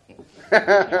go. She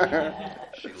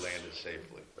landed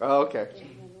safely. Okay.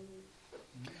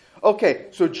 Okay,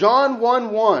 so John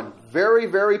 1:1, very,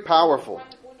 very powerful.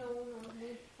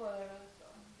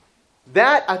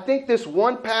 That, I think this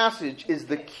one passage is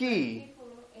the key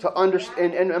to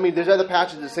understand. And there's other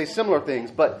passages that say similar things,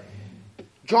 but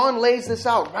John lays this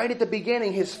out right at the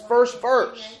beginning, his first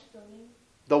verse.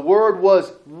 The Word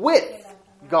was with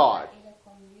God.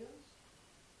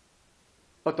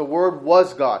 But the Word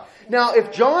was God. Now,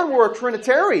 if John were a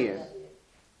Trinitarian,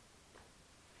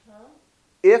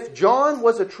 if John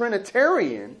was a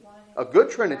Trinitarian, a good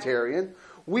Trinitarian,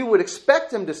 we would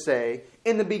expect him to say,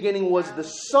 in the beginning was the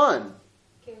Son.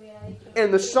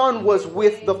 And the Son was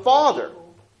with the Father.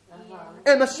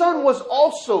 And the Son was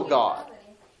also God.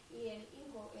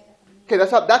 Okay,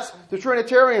 that's the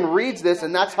Trinitarian reads this,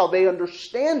 and that's how they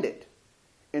understand it.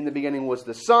 In the beginning was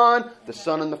the Son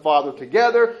and the Father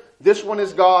together. This one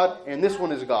is God, and this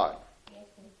one is God.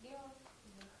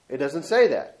 It doesn't say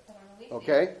that.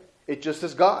 Okay? It just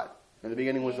is God. In the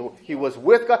beginning He was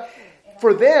with God.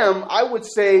 For them, I would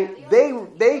say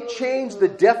they changed the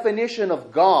definition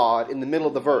of God in the middle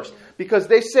of the verse. Because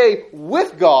they say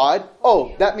with God,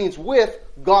 that means with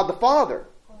God the Father.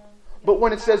 But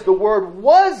when it says the Word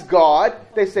was God,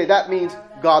 they say that means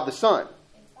God the Son.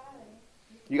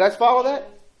 You guys follow that?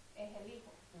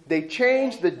 They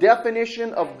changed the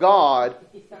definition of God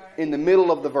in the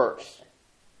middle of the verse.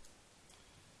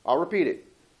 I'll repeat it.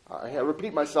 I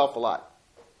repeat myself a lot.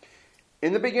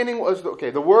 In the beginning was,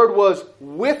 the Word was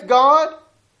with God.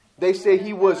 They say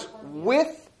He was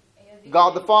with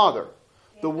God the Father.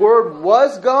 The Word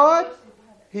was God.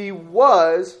 He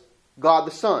was God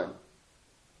the Son.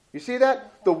 You see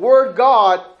that? The word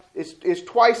God is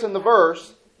twice in the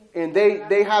verse, and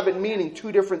they have it meaning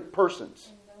two different persons.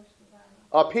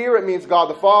 Up here it means God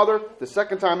the Father. The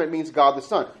second time it means God the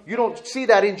Son. You don't see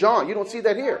that in John. You don't see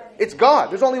that here. It's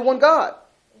God. There's only one God.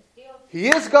 He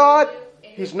is God.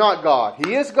 He's not God.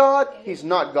 He is God. He's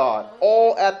not God.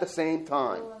 All at the same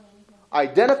time.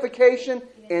 Identification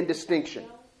and distinction.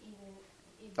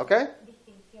 Okay?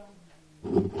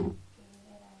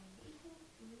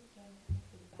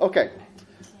 Okay.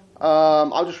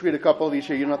 I'll just read a couple of these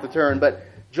here. You don't have to turn. But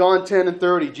John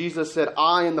 10:30, Jesus said,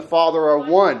 I and the Father are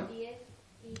one.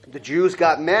 The Jews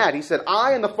got mad. He said,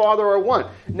 I and the Father are one.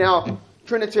 Now,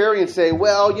 Trinitarians say,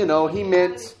 well, he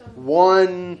meant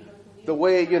one the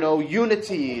way,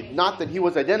 unity, not that he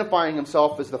was identifying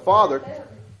himself as the Father.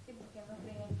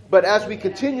 But as we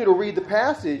continue to read the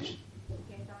passage,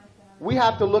 we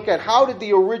have to look at how did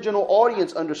the original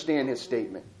audience understand his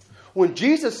statement. When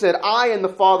Jesus said, I and the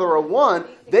Father are one,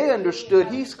 they understood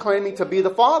he's claiming to be the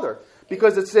Father.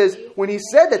 Because it says, when he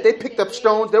said that, they picked up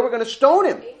stones, they were going to stone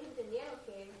him.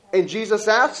 And Jesus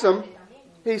asks them,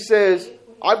 he says,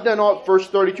 verse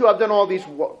 32, I've done all these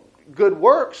good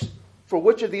works. For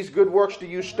which of these good works do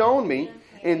you stone me?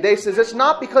 And they says, it's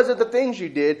not because of the things you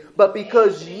did, but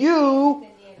because you,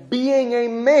 being a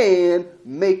man,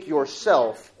 make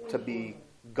yourself to be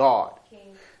God.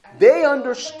 They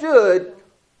understood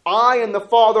I and the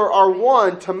Father are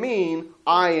one to mean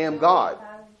I am God.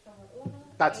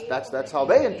 That's how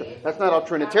that's not how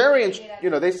Trinitarians,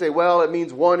 they say, well, it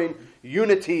means one in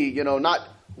unity, not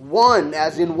one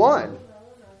as in one.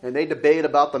 And they debate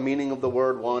about the meaning of the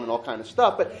word one and all kind of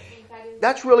stuff. But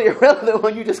that's really irrelevant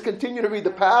when you just continue to read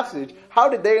the passage. How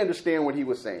did they understand what he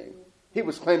was saying? He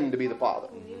was claiming to be the Father.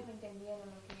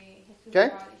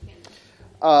 Okay?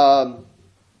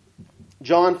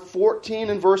 John 14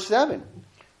 and verse 7.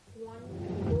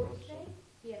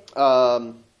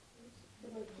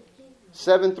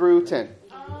 7 through 10.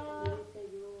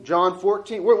 John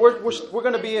 14. We're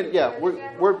going to be in. Yeah,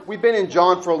 we've been in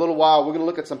John for a little while. We're going to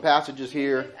look at some passages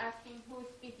here. He's asking who's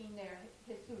speaking there.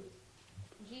 Jesus.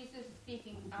 Jesus is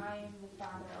speaking. I am the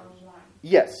Father of one.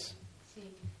 Yes.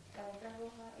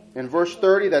 In verse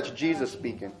 30, that's Jesus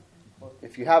speaking.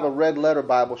 If you have a red letter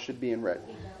Bible, it should be in red.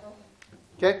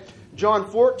 Okay. John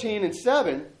 14 and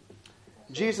 7.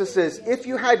 Jesus says, "If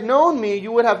you had known me,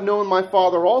 you would have known my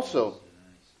Father also.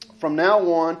 From now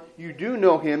on, you do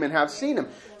know him and have seen him."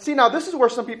 See, now this is where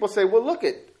some people say, well, look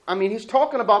he's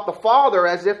talking about the Father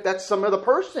as if that's some other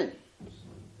person.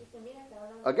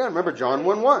 Again, remember John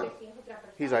 1:1.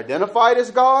 He's identified as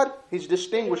God. He's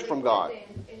distinguished from God.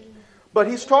 But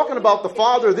he's talking about the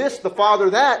Father this, the Father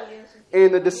that.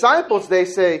 And the disciples, they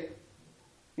say,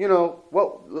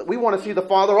 well, we want to see the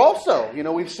Father also.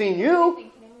 We've seen you.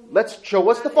 Let's show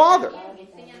us the Father.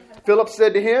 Philip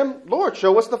said to him, Lord,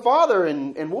 show us the Father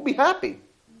and we'll be happy.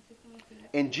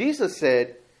 And Jesus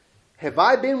said, have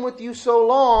I been with you so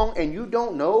long and you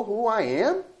don't know who I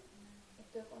am?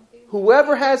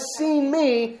 Whoever has seen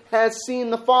me has seen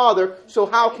the Father. So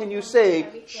how can you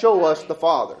say, show us the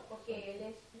Father?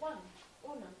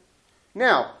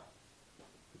 Now,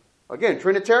 again,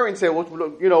 Trinitarians say,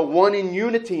 well, one in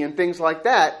unity and things like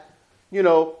that. When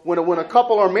a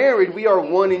couple are married, we are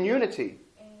one in unity.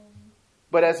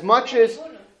 But as much as,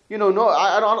 no,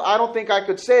 I don't think I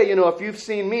could say, if you've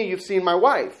seen me, you've seen my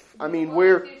wife. I mean,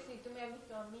 we're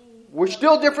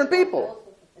still different people.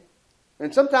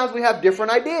 And sometimes we have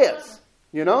different ideas,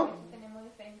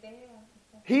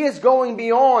 He is going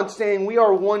beyond saying we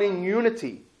are one in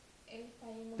unity.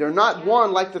 They're not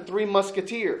one like the three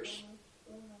musketeers.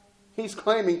 He's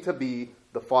claiming to be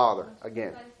the Father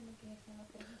again.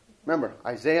 Remember,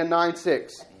 Isaiah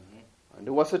 9:6.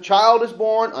 Unto us a child is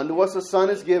born, unto us a son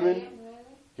is given.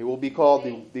 He will be called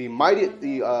the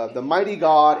mighty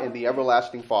God and the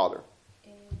everlasting Father.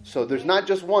 So there's not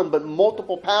just one, but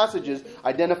multiple passages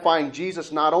identifying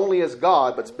Jesus not only as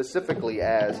God, but specifically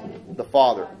as the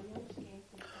Father.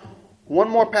 One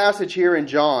more passage here in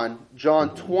John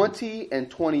 20 and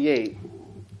 28.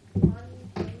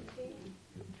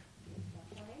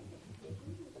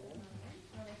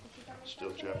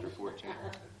 Still chapter 14.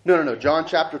 No. John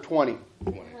chapter 20.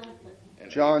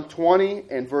 John 20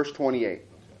 and verse 28.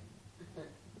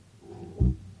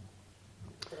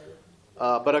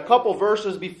 But a couple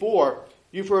verses before,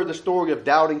 you've heard the story of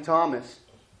doubting Thomas.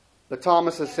 But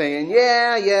Thomas is saying,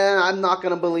 yeah, I'm not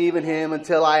going to believe in him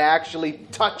until I actually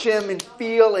touch him and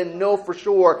feel and know for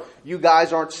sure you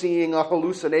guys aren't seeing a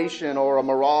hallucination or a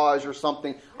mirage or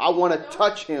something. I want to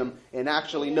touch him and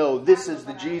actually know this is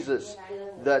the Jesus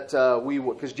that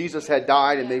because Jesus had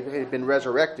died and they had been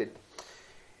resurrected.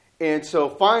 And so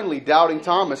finally, doubting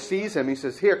Thomas sees him. He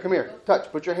says, here, come here,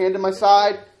 touch, put your hand in my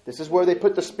side. This is where they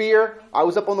put the spear. I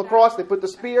was up on the cross. They put the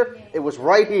spear. It was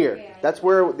right here. That's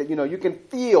where, you can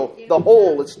feel the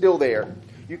hole is still there.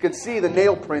 You can see the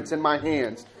nail prints in my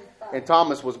hands. And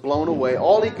Thomas was blown away.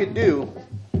 All he could do,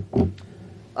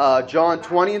 John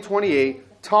 20 and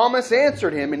 28, Thomas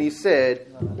answered him and he said,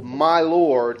 my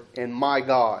Lord and my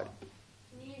God.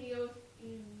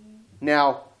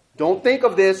 Now, don't think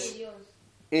of this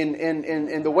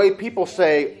in the way people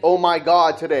say, "Oh my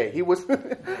God," today. He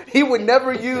would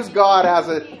never use God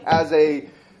as a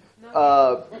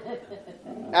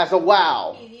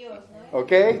wow.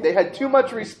 Okay, they had too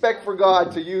much respect for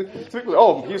God to use.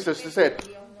 Oh, he just said,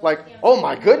 Like, oh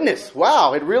my goodness,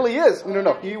 wow, it really is.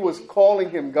 No. He was calling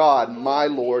him God, my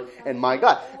Lord and my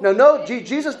God. Now, no,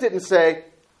 Jesus didn't say,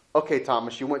 okay,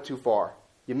 Thomas, you went too far.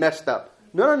 You messed up.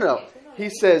 No. He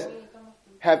says,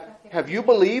 have you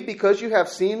believed because you have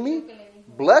seen me?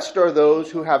 Blessed are those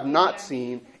who have not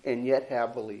seen and yet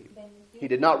have believed. He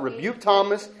did not rebuke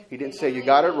Thomas. He didn't say you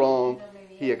got it wrong.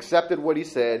 He accepted what he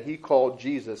said. He called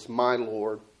Jesus my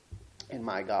Lord and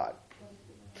my God.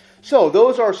 So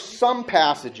those are some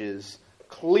passages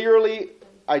clearly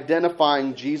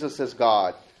identifying Jesus as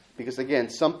God. Because again,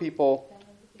 some people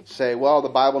say, well, the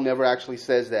Bible never actually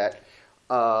says that.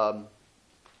 Now,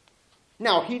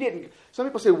 he didn't. Some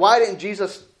people say, why didn't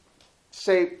Jesus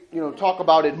say, talk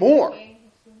about it more?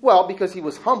 Well, because he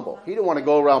was humble. He didn't want to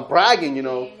go around bragging,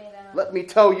 let me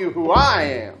tell you who I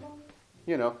am.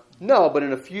 No, but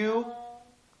in a few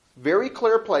very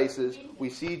clear places, we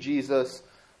see Jesus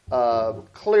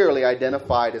clearly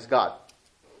identified as God.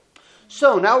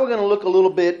 So now we're going to look a little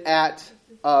bit at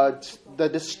the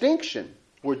distinction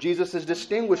where Jesus is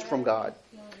distinguished from God.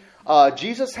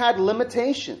 Jesus had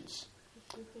limitations.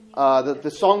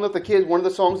 The song that one of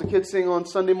the songs the kids sing on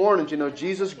Sunday mornings,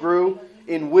 Jesus grew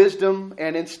in wisdom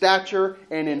and in stature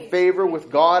and in favor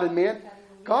with God and man.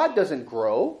 God doesn't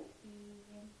grow.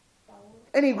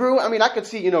 And he grew, I could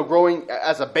see, growing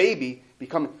as a baby,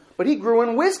 but he grew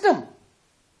in wisdom.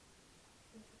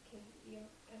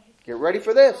 Get ready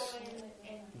for this.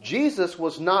 Jesus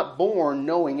was not born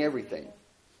knowing everything.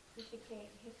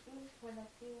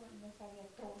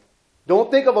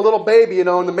 Don't think of a little baby, in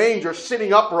the manger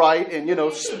sitting upright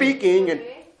and, speaking.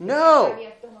 No.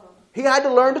 He had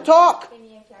to learn to talk.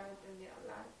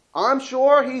 I'm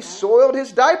sure he soiled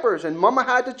his diapers and Mama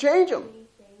had to change them.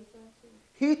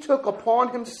 He took upon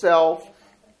himself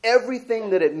everything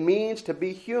that it means to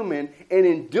be human. And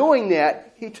in doing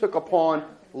that, he took upon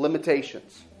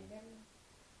limitations.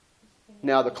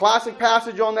 Now, the classic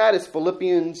passage on that is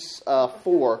Philippians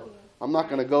 4. I'm not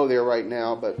going to go there right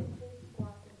now, but I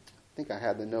think I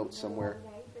had the notes somewhere.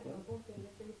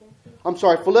 I'm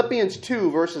sorry, Philippians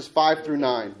 2, verses 5 through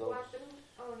 9,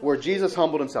 where Jesus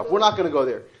humbled himself. We're not going to go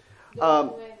there.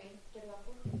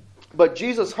 But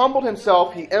Jesus humbled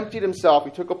himself. He emptied himself.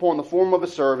 He took upon the form of a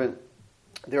servant.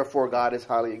 Therefore, God has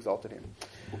highly exalted him.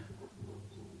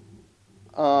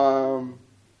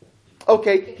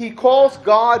 Okay, he calls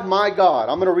God my God.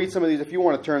 I'm going to read some of these. If you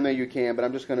want to turn there, you can, but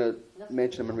I'm just going to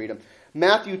mention them and read them.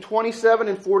 Matthew 27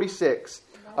 and 46.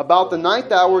 About the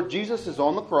ninth hour, Jesus is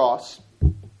on the cross.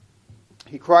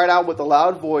 He cried out with a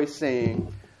loud voice,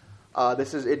 saying,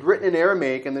 this is it written in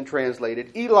Aramaic and then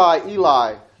translated, Eli,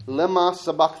 Eli, lema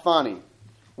sabachthani,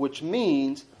 which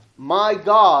means, my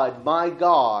God,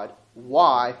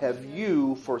 why have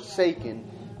you forsaken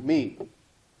me?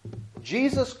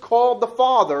 Jesus called the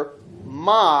Father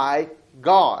my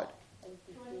God.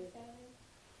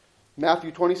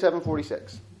 Matthew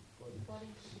 27:46.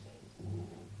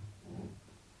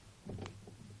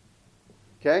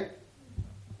 Okay?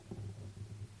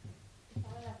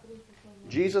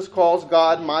 Jesus calls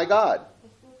God my God.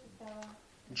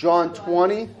 John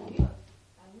 20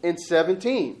 and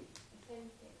 17.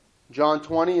 John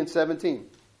 20 and 17.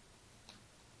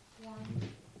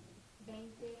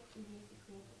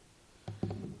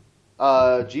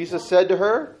 Jesus said to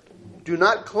her, do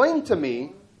not cling to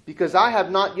me, because I have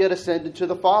not yet ascended to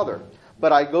the Father.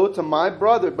 But go to my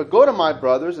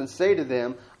brothers and say to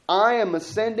them, I am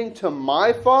ascending to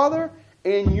my Father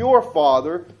and your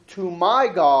Father, to my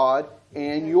God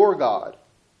and your God.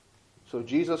 So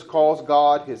Jesus calls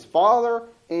God his Father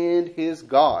and his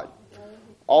God.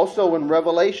 Also in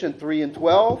Revelation 3 and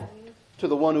 12, to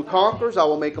the one who conquers, I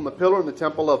will make him a pillar in the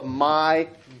temple of my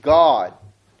God.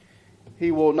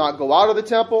 He will not go out of the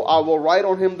temple. I will write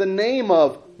on him the name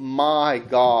of my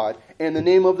God and the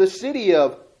name of the city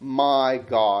of my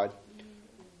God.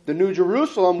 The New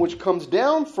Jerusalem, which comes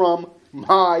down from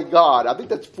my God. I think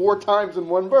that's 4 times in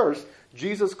one verse.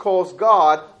 Jesus calls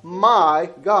God my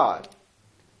God.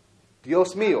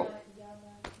 Dios mío.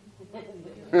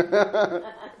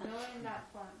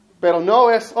 Pero no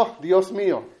es, oh, Dios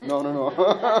mío. No.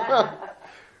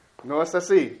 No es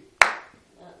así.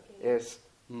 Es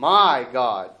my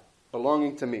God,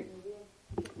 belonging to me.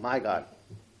 My God.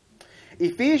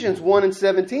 Ephesians 1 and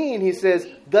 17, he says,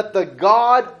 that the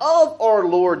God of our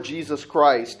Lord Jesus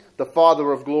Christ, the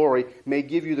Father of glory, may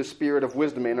give you the spirit of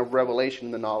wisdom and of revelation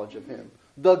in the knowledge of him.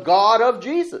 The God of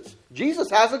Jesus. Jesus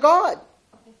has a God.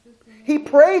 He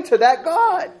prayed to that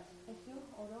God.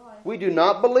 We do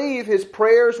not believe his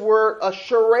prayers were a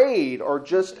charade or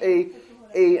just an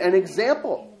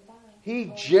example.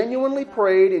 He genuinely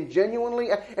prayed and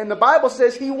the Bible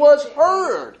says he was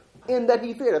heard. in that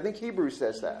he feared. I think Hebrews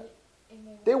says that.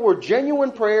 They were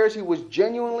genuine prayers. He was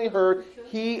genuinely heard.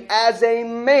 He, as a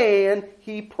man,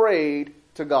 he prayed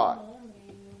to God.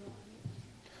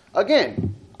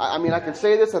 Again, I mean, I can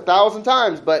say this 1,000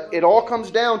 times, but it all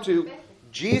comes down to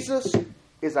Jesus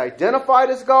is identified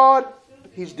as God.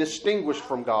 He's distinguished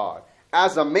from God.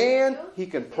 As a man, he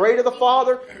can pray to the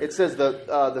Father. It says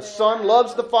the Son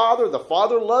loves the Father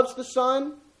loves the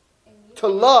Son. To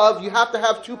love, you have to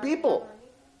have two people.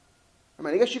 I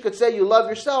mean, I guess you could say you love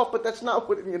yourself, but that's not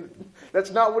what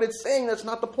it's saying. That's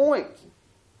not the point.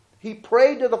 He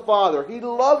prayed to the Father. He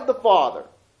loved the Father.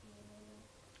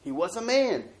 He was a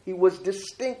man. He was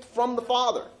distinct from the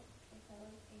Father.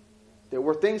 There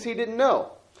were things he didn't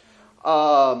know.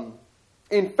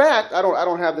 In fact, I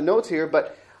don't have the notes here,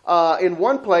 but in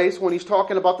one place when he's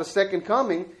talking about the second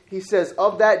coming, he says,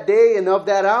 of that day and of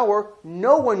that hour,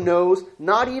 no one knows,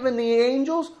 not even the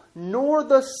angels, nor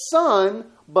the Son,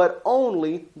 but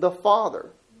only the Father.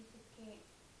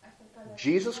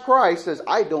 Jesus Christ says,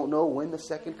 I don't know when the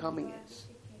second coming is.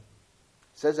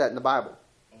 It says that in the Bible.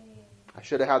 I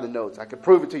should have had the notes. I could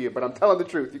prove it to you, but I'm telling the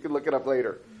truth. You can look it up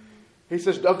later. He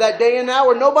says, of that day and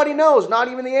hour, nobody knows, not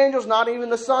even the angels, not even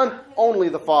the Son, only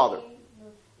the Father.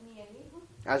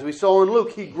 As we saw in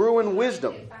Luke, he grew in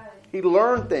wisdom. He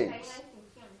learned things.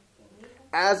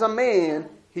 As a man,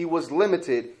 he was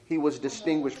limited. He was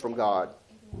distinguished from God.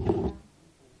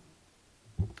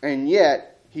 And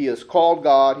yet, he is called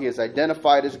God. He is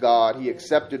identified as God. He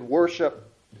accepted worship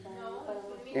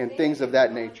and things of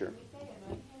that nature.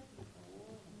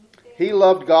 He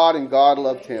loved God and God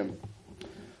loved him.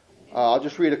 I'll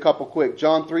just read a couple quick.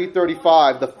 John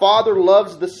 3:35. The Father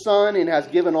loves the Son and has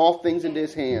given all things into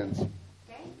his hands.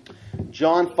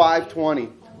 John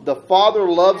 5:20. The Father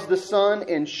loves the Son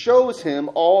and shows him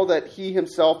all that he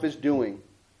himself is doing.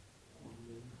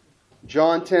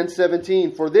 John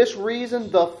 10:17. For this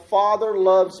reason the Father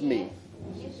loves me.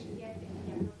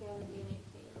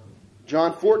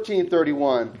 John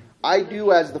 14:31. I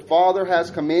do as the Father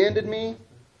has commanded me,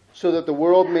 so that the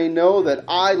world may know that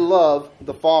I love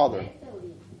the Father.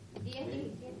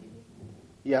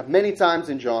 Yeah, many times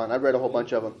in John. I read a whole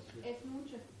bunch of them.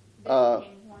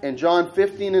 In John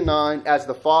 15:9, as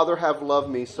the Father have loved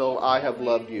me, so I have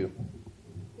loved you.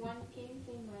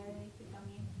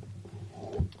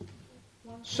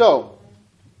 So,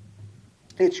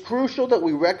 it's crucial that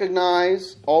we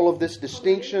recognize all of this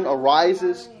distinction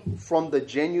arises from the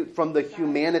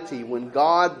humanity. When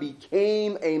God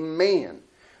became a man,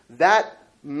 that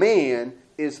man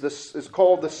is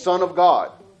called the Son of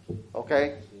God.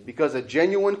 Okay? Because a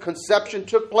genuine conception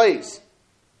took place.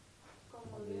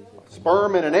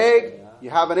 Sperm and an egg, you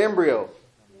have an embryo.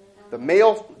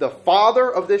 The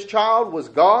father of this child was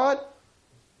God.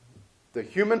 The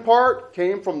human part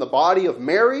came from the body of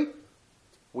Mary.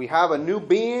 We have a new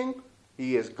being.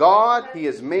 He is God, he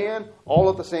is man, all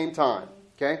at the same time.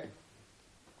 Okay?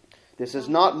 This is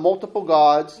not multiple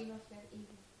gods.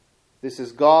 This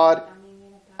is God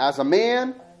as a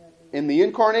man in the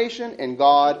incarnation and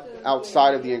God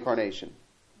outside of the incarnation.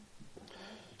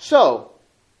 So,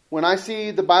 when I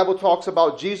see the Bible talks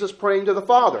about Jesus praying to the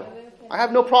Father, I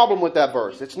have no problem with that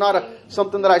verse. It's not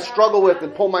something that I struggle with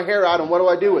and pull my hair out and what do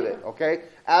I do with it? Okay?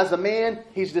 As a man,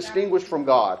 he's distinguished from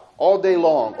God all day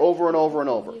long, over and over and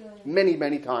over. Many,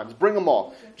 many times. Bring them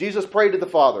all. Jesus prayed to the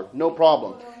Father. No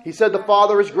problem. He said the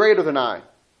Father is greater than I.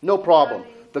 No problem.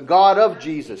 The God of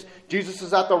Jesus. Jesus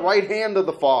is at the right hand of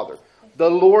the Father. The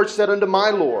Lord said unto my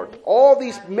Lord. All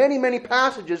these many, many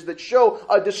passages that show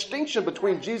a distinction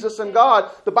between Jesus and God,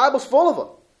 the Bible's full of them.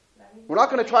 We're not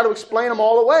going to try to explain them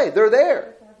all away. They're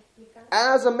there.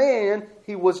 As a man,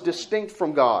 he was distinct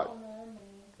from God.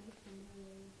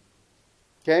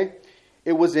 Okay?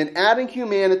 It was in adding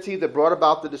humanity that brought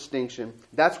about the distinction.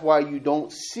 That's why you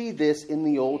don't see this in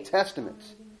the Old Testament.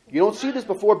 You don't see this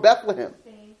before Bethlehem.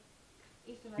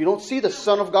 You don't see the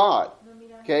Son of God.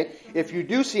 Okay? If you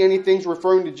do see any things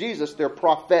referring to Jesus, they're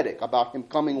prophetic about him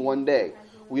coming one day.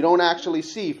 We don't actually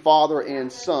see Father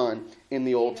and Son in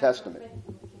the Old Testament.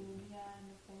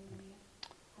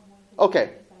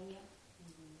 Okay.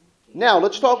 Now,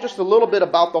 let's talk just a little bit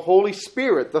about the Holy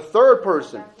Spirit, the third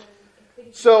person.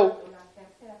 So,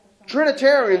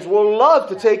 Trinitarians will love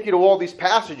to take you to all these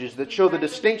passages that show the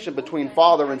distinction between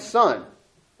Father and Son.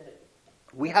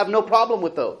 We have no problem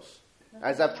with those,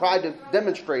 as I've tried to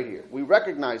demonstrate here. We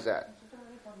recognize that.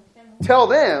 Tell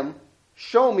them,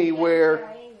 show me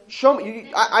where...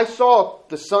 I saw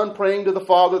the Son praying to the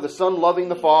Father, the Son loving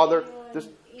the Father.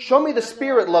 Show me the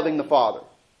Spirit loving the Father.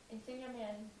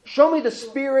 Show me the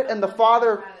Spirit and the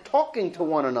Father talking to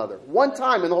one another. One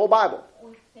time in the whole Bible.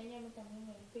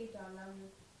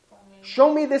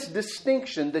 Show me this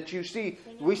distinction that you see.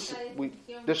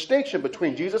 Distinction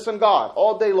between Jesus and God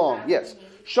all day long. Yes.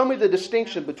 Show me the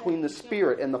distinction between the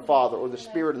Spirit and the Father, or the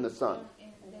Spirit and the Son.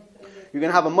 You're going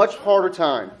to have a much harder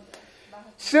time.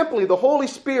 Simply, the Holy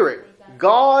Spirit.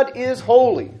 God is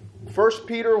holy. 1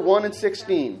 Peter 1 and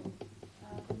 16.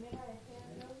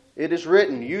 It is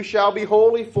written, you shall be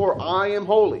holy, for I am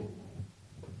holy.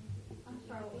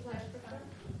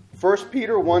 1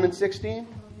 Peter 1 and 16.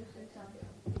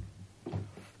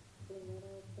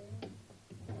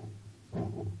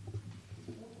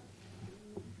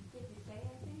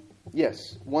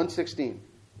 Yes, 1:16.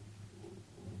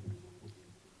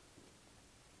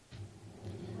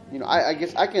 You know, I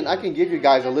guess I can give you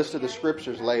guys a list of the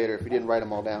scriptures later if you didn't write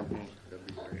them all down. That'd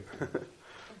be great.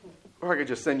 Or I could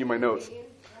just send you my notes.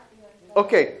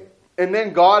 Okay, and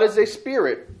then God is a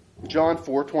spirit. John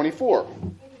 4:24.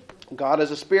 God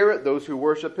is a spirit. Those who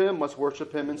worship Him must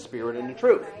worship Him in spirit and in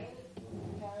truth.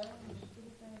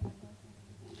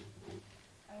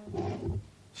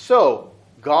 So,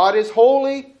 God is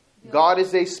holy. God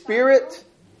is a spirit.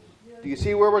 Do you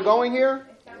see where we're going here?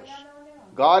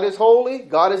 God is holy.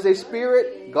 God is a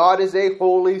spirit. God is a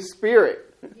Holy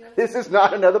Spirit. This is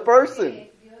not another person.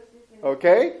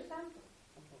 Okay?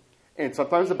 And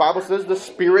sometimes the Bible says the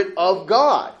Spirit of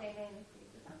God.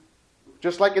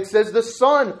 Just like it says the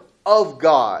Son of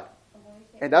God.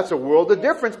 And that's a world of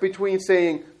difference between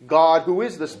saying God who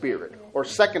is the Spirit, or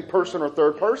second person or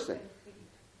third person.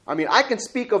 I mean, I can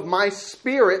speak of my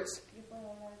spirit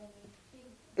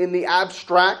in the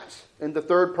abstract, in the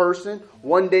third person.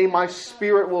 One day my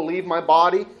spirit will leave my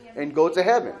body and go to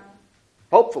heaven.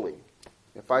 Hopefully.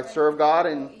 If I serve God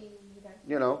and,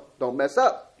 don't mess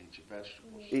up. Eat your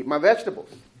vegetables. Eat my vegetables.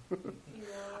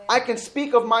 I can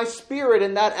speak of my spirit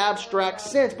in that abstract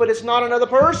sense, but it's not another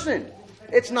person.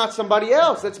 It's not somebody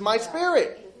else. It's my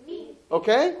spirit.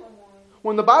 Okay?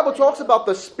 When the Bible talks about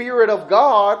the Spirit of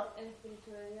God,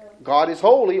 God is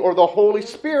holy, or the Holy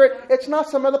Spirit, it's not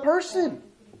some other person.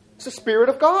 It's the Spirit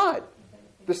of God.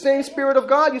 The same Spirit of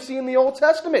God you see in the Old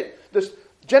Testament. This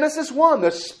Genesis 1,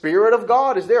 the Spirit of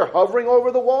God is there hovering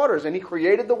over the waters, and He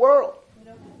created the world.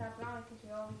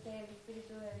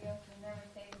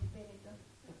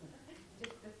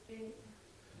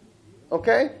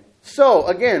 Okay? So,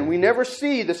 again, we never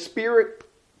see the Spirit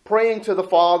praying to the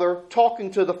Father,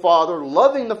 talking to the Father,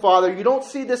 loving the Father. You don't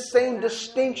see this same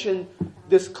distinction,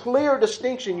 this clear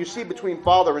distinction you see between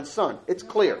Father and Son. It's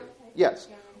clear. Yes.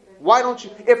 Why don't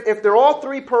you, if they're all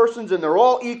three persons and they're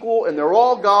all equal and they're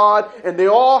all God and they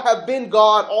all have been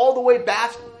God all the way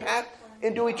back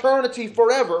into eternity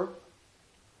forever,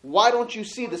 why don't you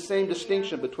see the same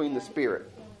distinction between the Spirit?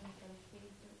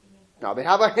 Now, they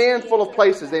have a handful of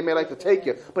places they may like to take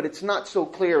you, but it's not so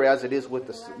clear as it is with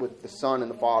the Son and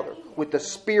the Father, with the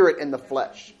Spirit and the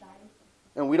flesh.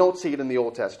 And we don't see it in the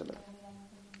Old Testament.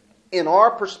 In our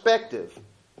perspective,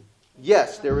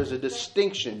 yes, there is a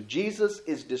distinction. Jesus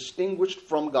is distinguished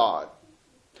from God.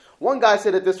 One guy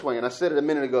said it this way, and I said it a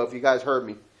minute ago if you guys heard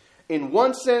me. In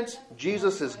one sense,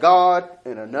 Jesus is God.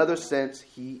 In another sense,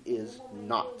 He is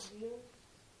not.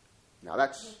 Now,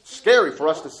 that's scary for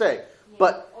us to say.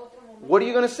 But what are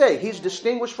you going to say? He's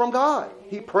distinguished from God.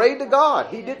 He prayed to God.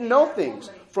 He didn't know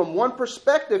things. From one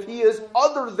perspective, He is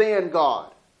other than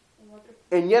God.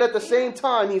 And yet at the same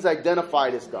time, He's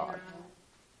identified as God.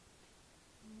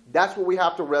 That's what we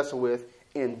have to wrestle with,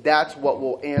 and that's what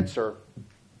will answer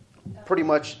pretty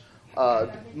much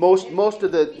most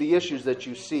of the issues that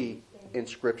you see in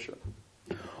Scripture.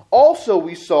 Also,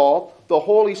 we saw the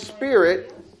Holy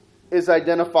Spirit is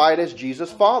identified as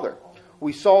Jesus' Father.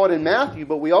 We saw it in Matthew,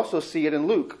 but we also see it in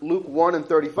Luke. Luke 1 and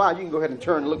 35. You can go ahead and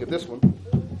turn and look at this one.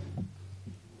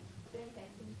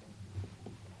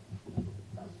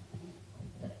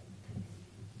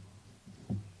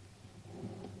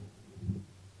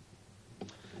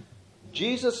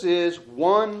 Jesus is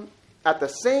one, at the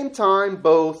same time,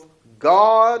 both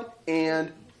God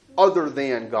and other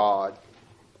than God.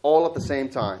 All at the same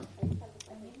time.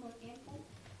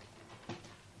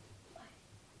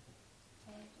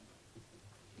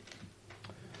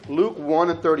 Luke 1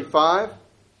 and 35.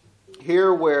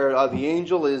 Here where the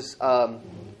angel is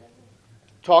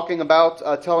talking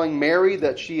about telling Mary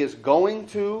that she is going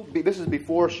to, this is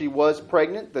before she was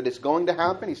pregnant, that it's going to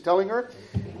happen. He's telling her.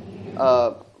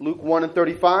 Luke 1 and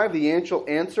 35, the angel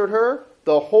answered her,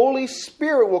 "The Holy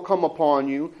Spirit will come upon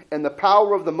you, and the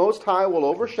power of the Most High will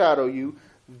overshadow you.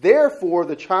 Therefore,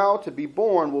 the child to be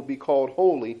born will be called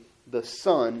Holy, the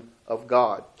Son of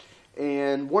God."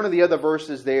 And one of the other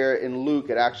verses there in Luke,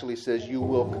 it actually says, "You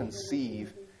will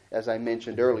conceive," as I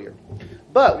mentioned earlier.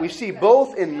 But we see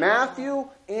both in Matthew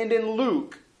and in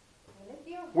Luke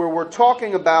where we're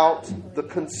talking about the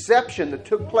conception that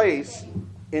took place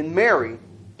in Mary,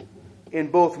 in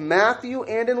both Matthew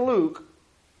and in Luke,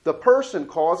 the person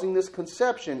causing this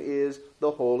conception is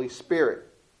the Holy Spirit.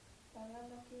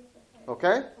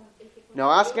 Okay?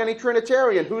 Now ask any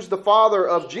Trinitarian who's the father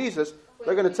of Jesus.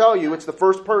 They're going to tell you it's the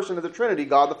first person of the Trinity,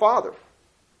 God the Father.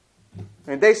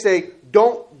 And they say,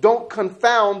 don't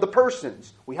confound the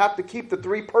persons. We have to keep the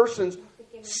three persons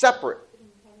separate.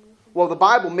 Well, the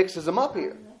Bible mixes them up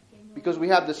here, because we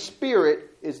have the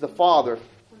Spirit is the Father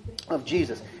of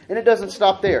Jesus. And it doesn't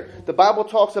stop there. The Bible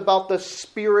talks about the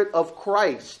Spirit of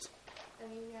Christ.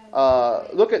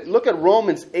 Look at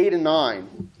Romans 8 and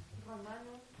 9.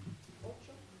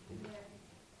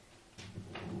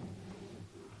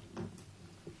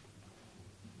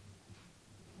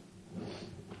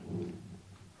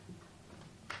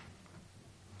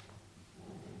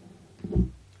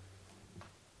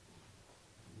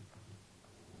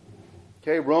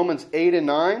 Okay, Romans 8 and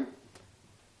 9.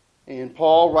 And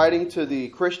Paul writing to the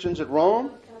Christians at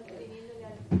Rome.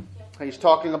 He's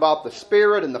talking about the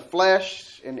spirit and the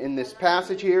flesh in this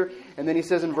passage here. And then he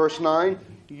says in verse 9,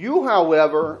 you,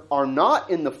 however, are not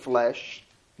in the flesh,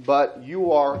 but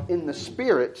you are in the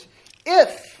Spirit.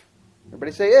 If,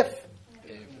 everybody say if.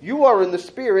 You are in the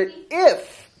Spirit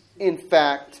if, in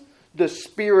fact, the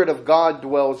Spirit of God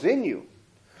dwells in you.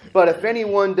 But if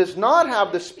anyone does not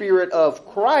have the Spirit of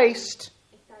Christ,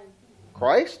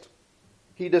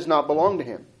 he does not belong to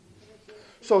him.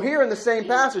 So here in the same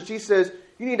passage, he says,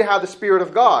 you need to have the Spirit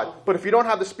of God. But if you don't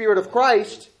have the Spirit of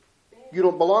Christ, you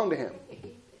don't belong to him.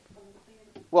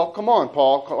 Well, come on,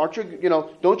 Paul. Aren't you,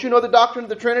 don't you know the doctrine of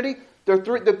the Trinity?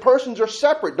 The persons are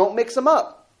separate. Don't mix them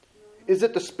up. Is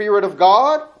it the Spirit of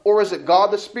God? Or is it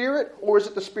God the Spirit? Or is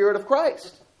it the Spirit of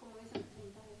Christ?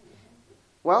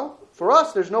 Well, for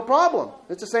us, there's no problem.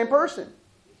 It's the same person.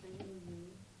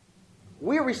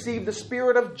 We receive the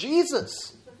Spirit of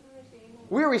Jesus.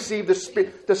 We receive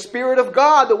the Spirit of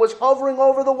God that was hovering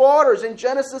over the waters in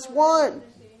Genesis 1.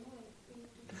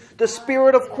 The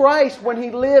Spirit of Christ when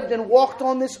He lived and walked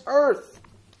on this earth.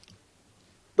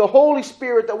 The Holy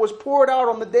Spirit that was poured out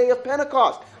on the day of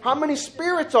Pentecost. How many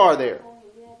spirits are there?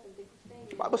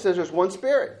 The Bible says there's one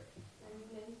Spirit.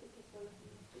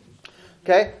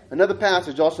 Okay, another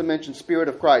passage also mentions Spirit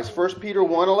of Christ. 1 Peter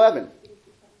 1:11.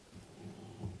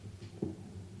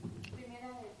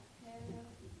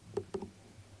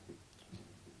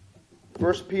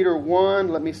 1 Peter 1,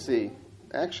 let me see.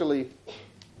 Actually,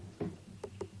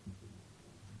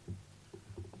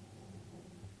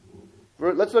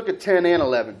 let's look at 10 and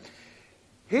 11.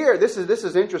 Here, this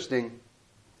is interesting.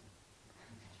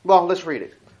 Well, let's read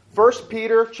it. 1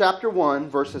 Peter chapter 1,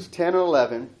 verses 10 and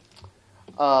 11.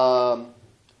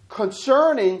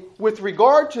 Concerning, with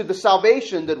regard to the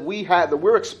salvation that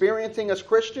we're experiencing as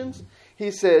Christians,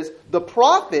 he says, the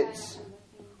prophets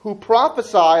who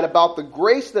prophesied about the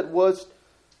grace that was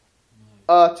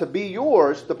to be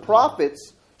yours, the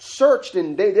prophets searched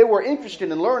and they were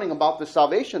interested in learning about the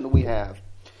salvation that we have.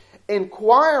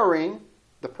 Inquiring,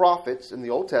 the prophets in the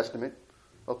Old Testament,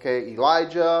 okay,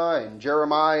 Elijah and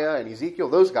Jeremiah and Ezekiel,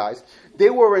 those guys, they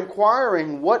were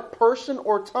inquiring what person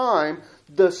or time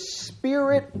the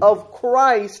Spirit of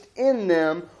Christ in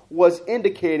them was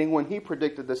indicating when he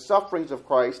predicted the sufferings of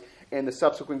Christ and the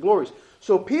subsequent glories.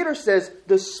 So Peter says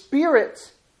the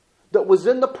Spirit that was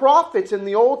in the prophets in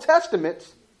the Old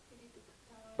Testament,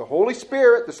 the Holy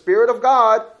Spirit, the Spirit of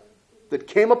God that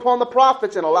came upon the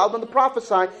prophets and allowed them to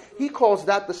prophesy, he calls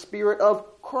that the Spirit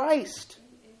of Christ.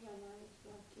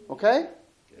 Okay?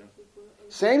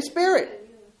 Same Spirit.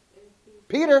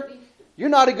 Peter, you're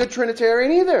not a good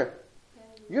Trinitarian either.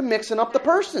 You're mixing up the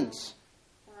persons.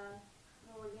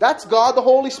 That's God the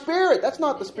Holy Spirit. That's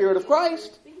not the Spirit of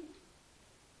Christ.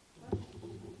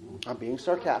 I'm being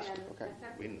sarcastic.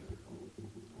 Okay.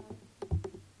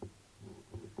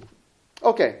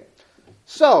 Okay.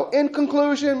 So, in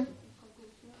conclusion,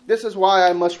 this is why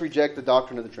I must reject the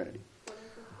doctrine of the Trinity.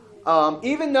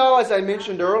 Even though, as I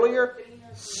mentioned earlier,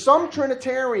 some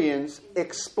Trinitarians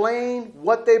explain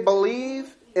what they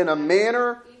believe in a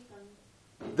manner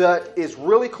that is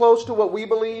really close to what we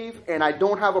believe, and I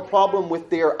don't have a problem with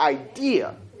their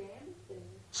idea.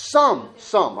 Some,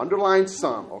 underline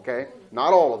some, okay?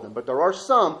 Not all of them, but there are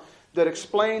some that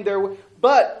explain their...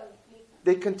 But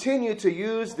they continue to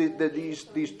use these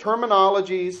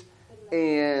terminologies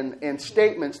and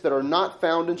statements that are not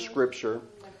found in Scripture,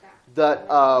 that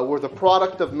were the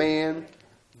product of man,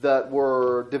 that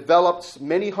were developed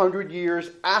many hundred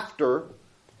years after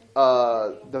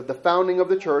the founding of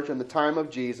the church and the time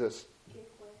of Jesus.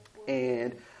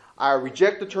 And I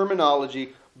reject the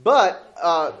terminology, But,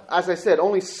 as I said,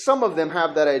 only some of them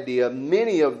have that idea.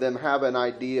 Many of them have an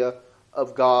idea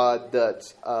of God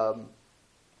that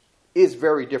is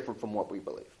very different from what we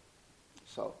believe.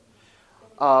 So,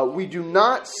 we do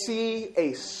not see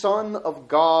a Son of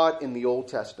God in the Old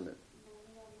Testament.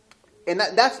 And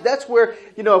that's where,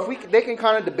 if they can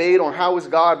kind of debate on how is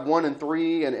God 1 and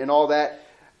 3 and all that,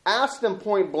 ask them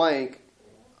point blank,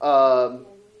 do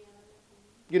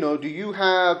you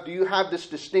have this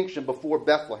distinction before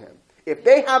Bethlehem? If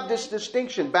they have this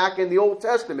distinction back in the Old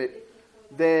Testament,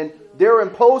 then they're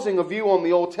imposing a view on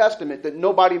the Old Testament that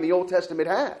nobody in the Old Testament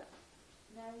had.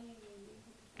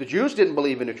 The Jews didn't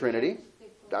believe in the Trinity.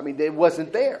 I mean, it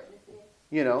wasn't there.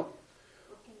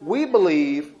 We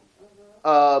believe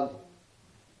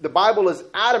the Bible is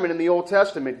adamant in the Old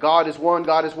Testament. God is one,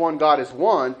 God is one, God is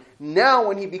one. Now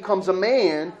when he becomes a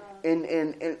man,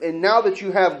 and now that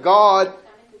you have God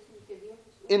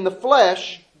in the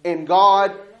flesh and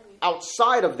God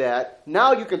outside of that,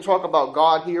 now you can talk about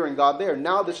God here and God there.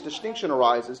 Now this distinction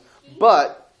arises.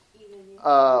 But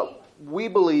we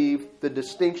believe the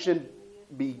distinction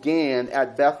began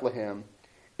at Bethlehem,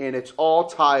 and it's all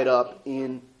tied up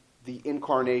in the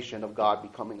incarnation of God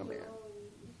becoming a man.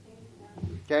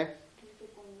 Okay?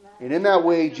 And in that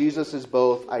way, Jesus is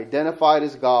both identified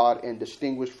as God and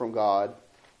distinguished from God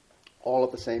all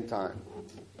at the same time.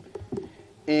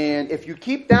 And if you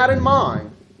keep that in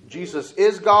mind, Jesus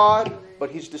is God,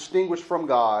 but he's distinguished from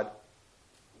God,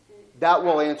 that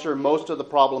will answer most of the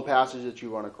problem passages that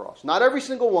you run across. Not every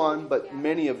single one, but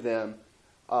many of them.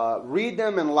 Read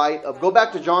them in light of, go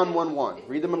back to John 1:1.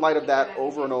 Read them in light of that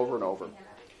over and over and over.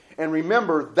 And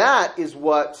remember, that is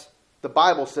what the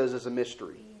Bible says is a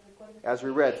mystery. As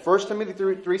we read, 1 Timothy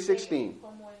 3:16.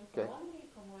 Okay.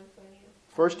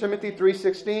 1 Timothy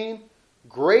 3:16.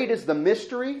 Great is the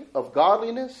mystery of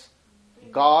godliness.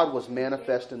 God was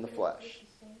manifest in the flesh,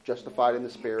 justified in the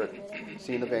spirit,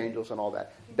 seen of angels and all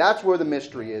that. That's where the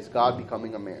mystery is, God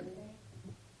becoming a man.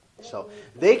 So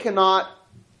they cannot,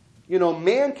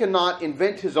 man cannot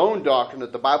invent his own doctrine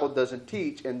that the Bible doesn't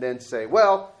teach and then say,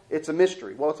 well, it's a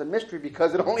mystery. Well, it's a mystery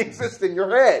because it only exists in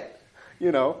your head.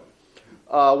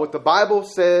 What the Bible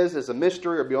says is a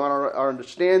mystery or beyond our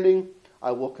understanding,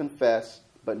 I will confess,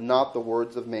 but not the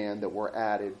words of man that were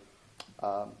added,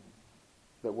 that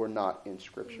were not in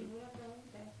Scripture.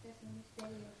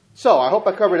 So, I hope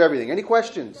I covered everything. Any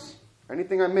questions?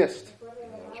 Anything I missed?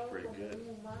 That was pretty good.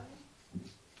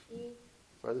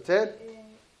 Brother Ted?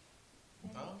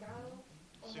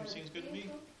 Seems good to me.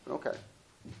 Okay.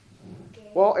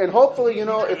 Well, and hopefully,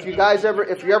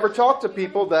 if you ever talk to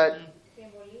people that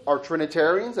are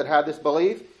Trinitarians that have this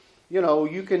belief,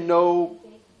 you can know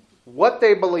what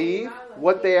they believe,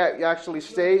 what they actually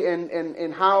say,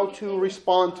 and how to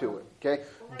respond to it. Okay?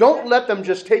 Don't let them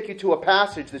just take you to a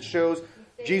passage that shows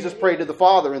Jesus prayed to the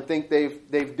Father and think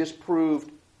they've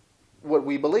disproved what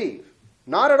we believe.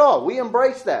 Not at all. We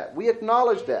embrace that. We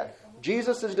acknowledge that.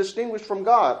 Jesus is distinguished from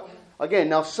God. Again,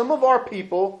 now some of our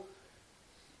people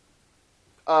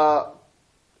don't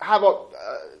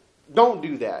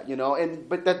do that,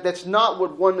 but that's not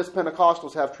what Oneness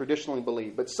Pentecostals have traditionally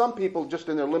believed. But some people, just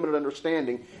in their limited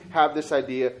understanding, have this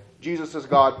idea, Jesus is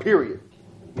God, period.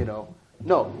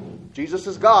 No, Jesus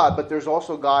is God, but there's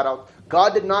also God out.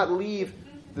 God did not leave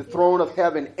the throne of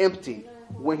heaven empty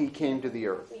when he came to the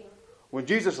earth. When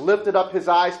Jesus lifted up his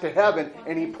eyes to heaven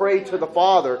and he prayed to the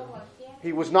Father,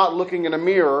 he was not looking in a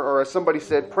mirror, or as somebody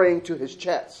said, praying to his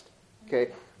chest.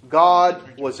 Okay?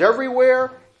 God was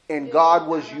everywhere, and God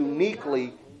was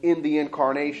uniquely in the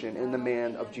incarnation, in the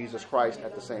man of Jesus Christ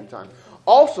at the same time.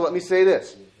 Also, let me say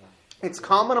this. It's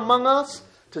common among us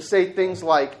to say things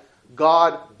like,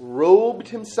 God robed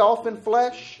himself in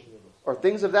flesh, or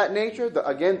things of that nature.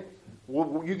 Again,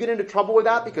 you get into trouble with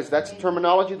that because that's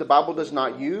terminology the Bible does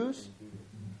not use.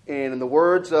 And in the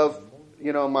words of,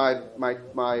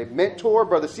 my mentor,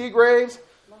 Brother Seagraves,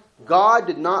 God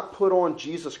did not put on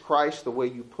Jesus Christ the way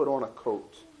you put on a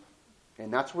coat.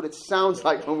 And that's what it sounds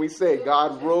like when we say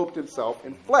God robed himself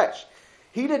in flesh.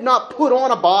 He did not put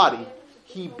on a body.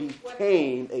 He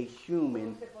became a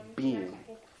human being.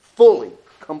 Fully,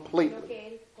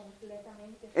 completely.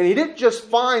 And he didn't just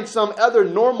find some other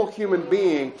normal human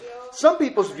being. Some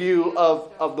people's view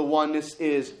of the oneness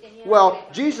is, well,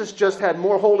 Jesus just had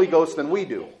more Holy Ghost than we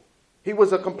do. He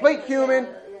was a complete human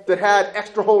that had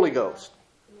extra Holy Ghost.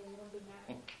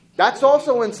 That's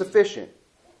also insufficient.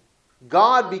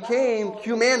 God became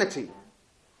humanity.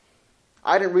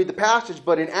 I didn't read the passage,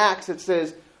 but in Acts it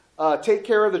says, take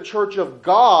care of the church of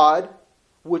God,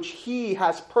 which he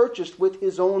has purchased with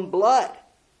his own blood.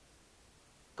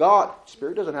 God,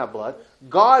 Spirit doesn't have blood.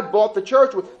 God bought the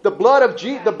church with the blood of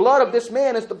the blood of this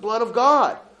man is the blood of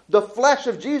God. The flesh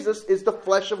of Jesus is the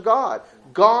flesh of God.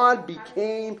 God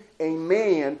became a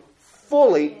man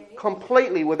fully,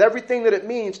 completely, with everything that it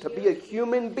means to be a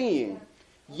human being,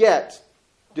 yet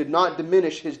did not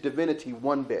diminish his divinity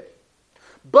one bit.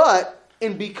 But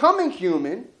in becoming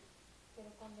human,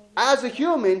 as a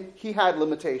human, he had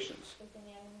limitations.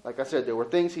 Like I said, there were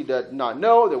things he did not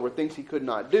know. There were things he could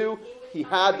not do. He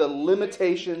had the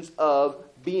limitations of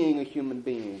being a human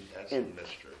being. That's the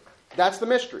mystery. That's the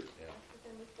mystery. Yeah.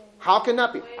 How can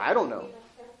that be? I don't know.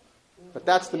 But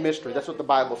that's the mystery. That's what the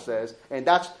Bible says. And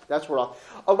that's where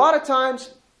a lot of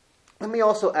times, let me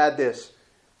also add this.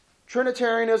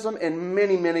 Trinitarianism and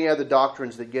many, many other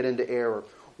doctrines that get into error.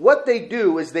 What they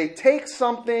do is they take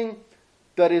something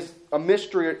that is a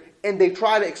mystery and they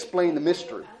try to explain the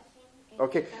mystery.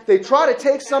 Okay? They try to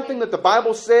take something that the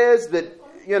Bible says that,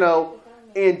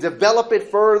 and develop it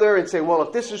further and say, well,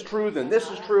 if this is true, then this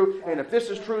is true. And if this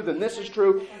is true, then this is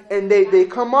true. And they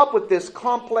come up with this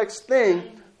complex thing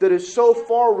that is so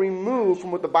far removed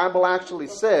from what the Bible actually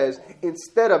says,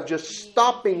 instead of just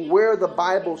stopping where the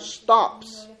Bible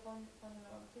stops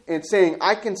and saying,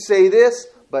 I can say this,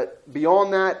 but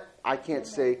beyond that, I can't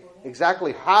say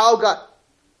exactly how God...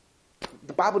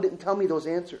 The Bible didn't tell me those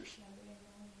answers.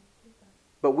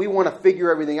 But we want to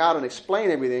figure everything out and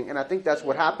explain everything. And I think that's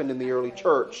what happened in the early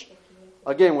church.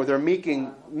 Again, where they're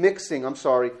mixing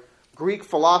Greek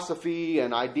philosophy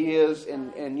and ideas.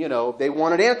 And they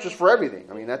wanted answers for everything.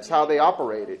 I mean, that's how they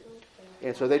operated.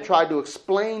 And so they tried to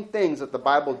explain things that the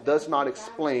Bible does not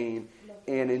explain.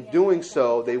 And in doing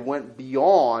so, they went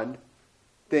beyond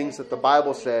things that the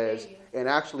Bible says and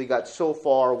actually got so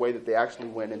far away that they actually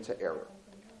went into error.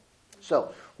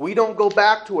 So, we don't go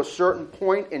back to a certain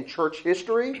point in church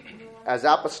history as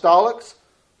apostolics.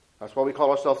 That's why we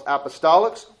call ourselves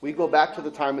apostolics. We go back to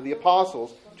the time of the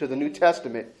apostles, to the New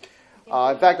Testament.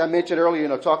 In fact, I mentioned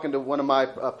earlier, talking to one of my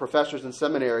professors in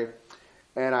seminary,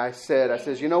 and I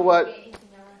says, you know what?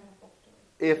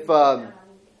 If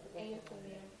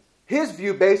his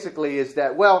view basically is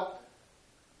that,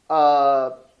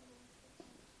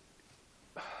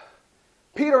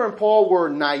 Peter and Paul were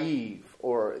naive,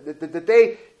 or that the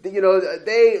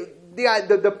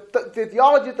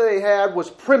theology that they had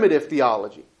was primitive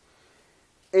theology.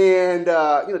 And,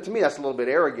 to me that's a little bit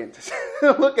arrogant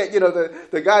to look at,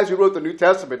 the guys who wrote the New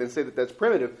Testament and say that that's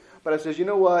primitive. But I says, you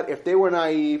know what? If they were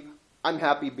naive, I'm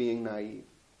happy being naive.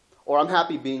 Or I'm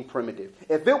happy being primitive.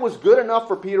 If it was good enough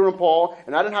for Peter and Paul,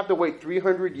 and I didn't have to wait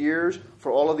 300 years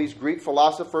for all of these Greek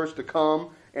philosophers to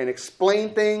come and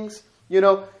explain things,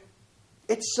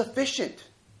 it's sufficient.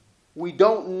 We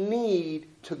don't need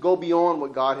to go beyond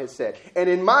what God has said. And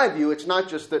in my view, it's not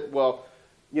just that,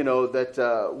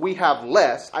 we have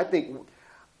less.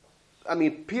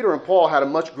 Peter and Paul had a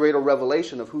much greater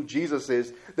revelation of who Jesus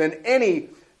is than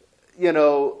any,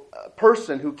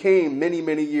 person who came many,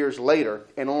 many years later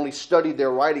and only studied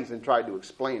their writings and tried to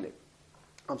explain it.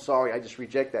 I'm sorry, I just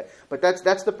reject that. But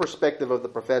that's the perspective of the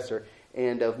professor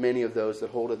and of many of those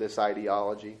that hold to this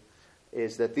ideology,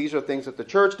 is that these are things that the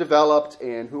church developed,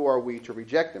 and who are we to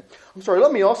reject them? I'm sorry,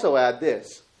 let me also add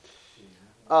this.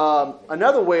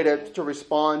 Another way to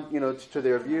respond, to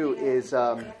their view is,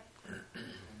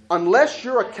 unless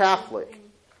you're a Catholic,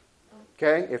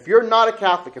 okay, if you're not a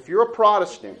Catholic, if you're a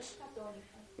Protestant,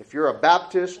 if you're a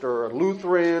Baptist or a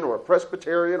Lutheran or a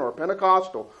Presbyterian or a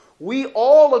Pentecostal, we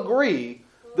all agree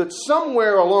that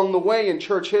somewhere along the way in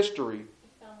church history,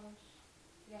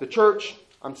 the church,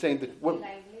 I'm saying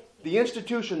the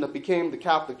institution that became the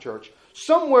Catholic Church,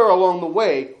 somewhere along the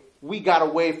way, we got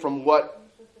away from what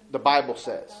the Bible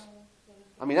says.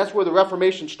 That's where the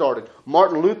Reformation started.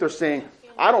 Martin Luther saying,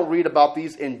 I don't read about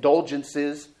these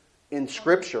indulgences in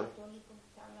Scripture.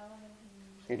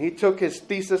 And he took his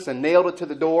thesis and nailed it to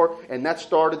the door, and that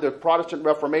started the Protestant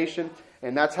Reformation,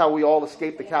 and that's how we all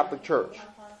escaped the Catholic Church.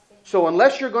 So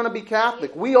unless you're going to be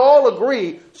Catholic, we all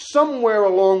agree somewhere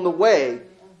along the way,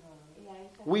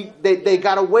 they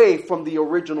got away from the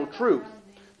original truth.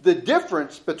 The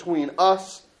difference between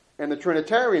us and the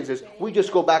Trinitarians is we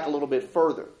just go back a little bit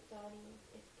further.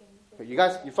 You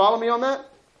guys, you follow me on that?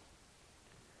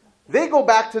 They go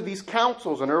back to these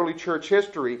councils in early church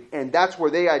history, and that's where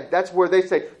they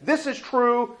say, this is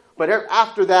true, but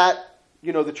after that,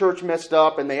 the church messed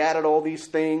up, and they added all these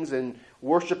things, and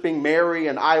worshiping Mary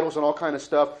and idols and all kind of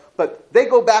stuff. But they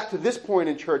go back to this point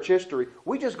in church history.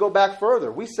 We just go back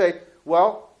further. We say,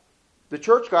 well, the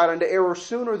church got into error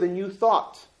sooner than you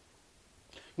thought.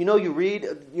 You know, you read,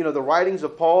 the writings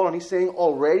of Paul, and he's saying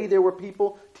already there were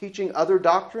people teaching other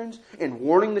doctrines and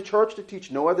warning the church to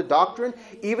teach no other doctrine.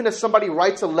 Even if somebody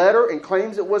writes a letter and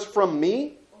claims it was from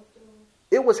me,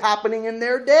 it was happening in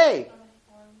their day.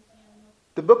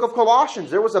 The book of Colossians,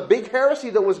 there was a big heresy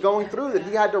that was going through that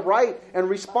he had to write and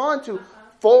respond to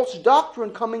false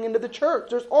doctrine coming into the church.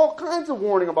 There's all kinds of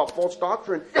warning about false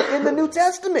doctrine in the New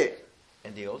Testament.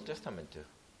 In the Old Testament too.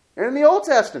 And in the Old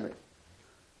Testament.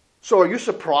 So are you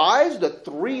surprised that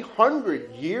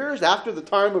 300 years after the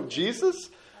time of Jesus,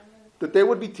 that they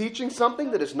would be teaching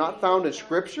something that is not found in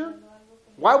Scripture?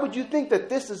 Why would you think that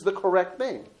this is the correct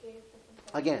thing?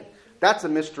 Again, that's a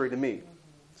mystery to me.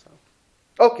 So,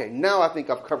 okay, now I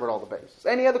think I've covered all the bases.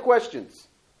 Any other questions?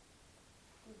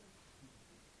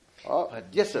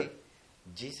 Yes, sir.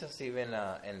 Jesus, even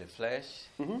in the flesh,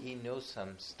 he knows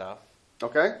some stuff.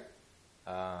 Okay.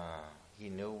 He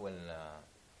knew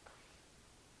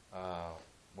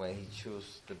when he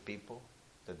chose the people,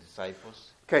 the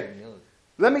disciples. Okay. He knew.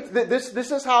 Let me.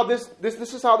 This is how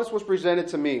this was presented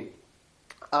to me.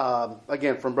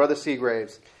 Again, from Brother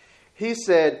Seagraves, he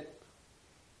said,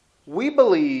 "We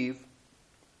believe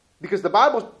because the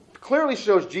Bible clearly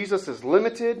shows Jesus is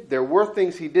limited. There were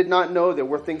things he did not know. There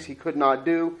were things he could not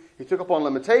do. He took upon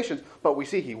limitations. But we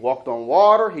see he walked on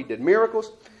water. He did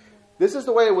miracles. This is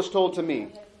the way it was told to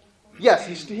me. Yes,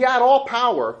 he had all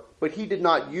power, but he did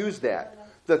not use that.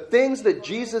 The things that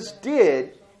Jesus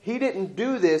did, he didn't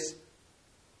do this.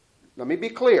 Let me be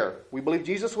clear. We believe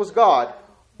Jesus was God,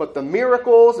 but the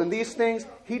miracles and these things,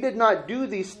 he did not do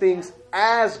these things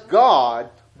as God,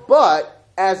 but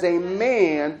as a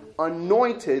man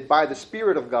anointed by the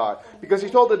Spirit of God. Because he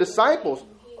told the disciples,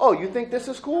 oh, you think this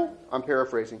is cool? I'm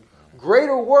paraphrasing.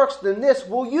 Greater works than this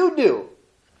will you do.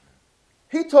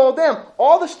 He told them,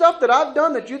 all the stuff that I've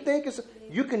done that you think is,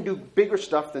 you can do bigger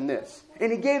stuff than this.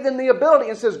 And he gave them the ability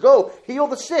and says, go, heal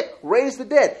the sick, raise the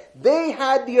dead. They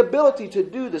had the ability to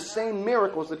do the same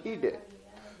miracles that he did.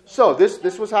 So this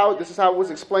is how it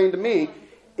was explained to me,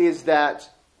 is that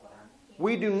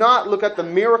we do not look at the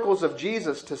miracles of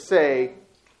Jesus to say,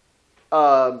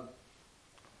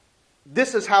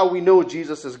 this is how we know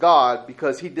Jesus is God,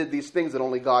 because he did these things that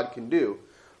only God can do.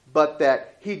 But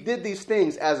that he did these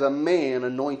things as a man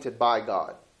anointed by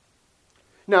God.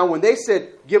 Now, when they said,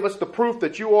 give us the proof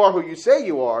that you are who you say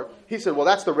you are, he said, well,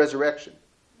 that's the resurrection.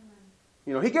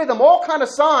 He gave them all kind of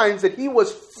signs that he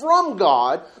was from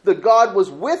God, that God was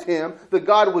with him, that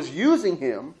God was using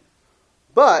him.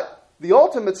 But the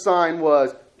ultimate sign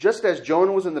was, just as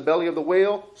Jonah was in the belly of the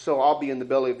whale, so I'll be in the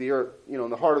belly of the earth, in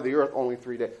the heart of the earth only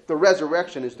 3 days. The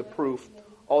resurrection is the proof,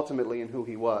 ultimately, in who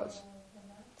he was.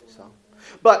 So,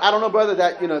 but I don't know, brother,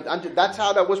 that, that's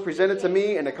how that was presented to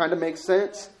me, and it kind of makes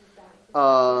sense.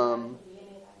 That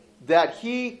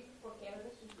he,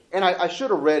 and I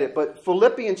should have read it, but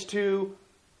Philippians 2,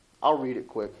 I'll read it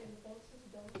quick.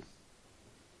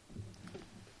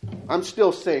 I'm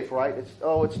still safe, right? It's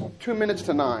 2 minutes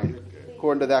to 9,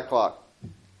 according to that clock.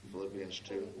 Philippians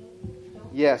 2.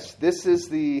 Yes, this is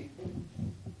the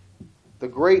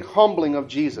great humbling of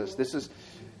Jesus.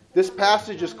 This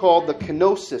passage is called the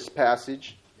kenosis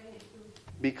passage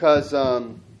because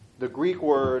the Greek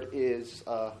word is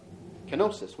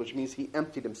kenosis, which means he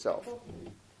emptied himself.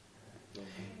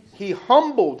 He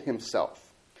humbled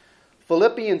himself.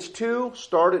 Philippians 2,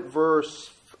 start at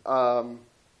verse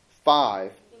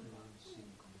 5.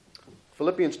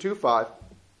 Philippians 2:5.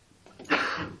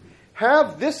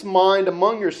 Have this mind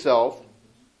among yourself,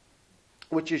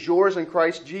 which is yours in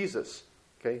Christ Jesus.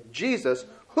 Okay, Jesus,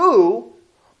 who,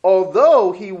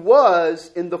 although he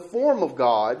was in the form of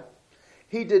God,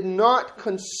 he did not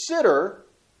consider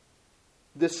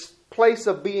this place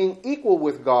of being equal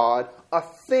with God a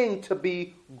thing to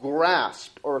be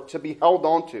grasped or to be held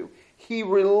onto. He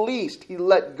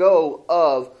let go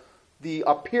of the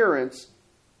appearance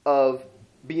of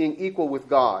being equal with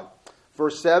God.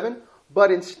 Verse 7, but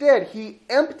instead he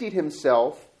emptied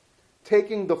himself,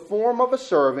 taking the form of a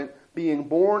servant, being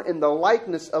born in the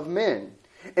likeness of men.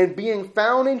 And being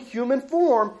found in human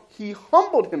form, he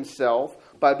humbled himself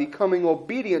by becoming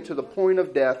obedient to the point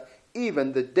of death,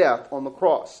 even the death on the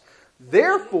cross.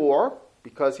 Therefore,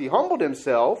 because he humbled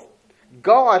himself,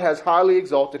 God has highly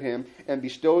exalted him and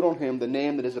bestowed on him the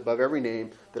name that is above every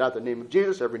name, that at the name of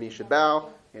Jesus every knee should bow,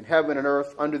 in heaven and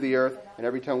earth, under the earth, and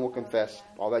every tongue will confess.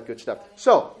 All that good stuff.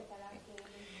 So,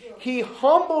 he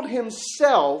humbled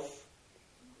himself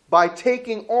by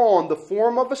taking on the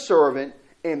form of a servant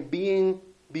and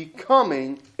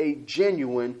becoming a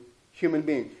genuine human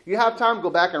being. You have time to go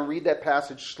back and read that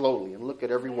passage slowly and look at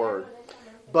every word.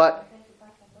 But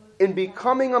in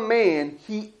becoming a man,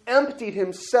 he emptied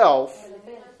himself.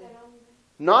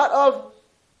 not of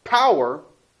power,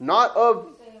 not of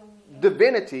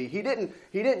divinity. He didn't,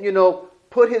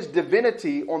 put his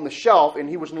divinity on the shelf and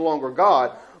he was no longer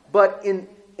God. But in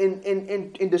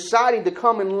deciding to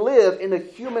come and live in a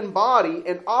human body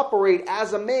and operate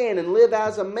as a man and live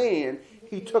as a man,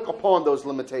 he took upon those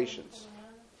limitations.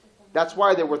 That's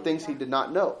why there were things he did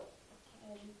not know.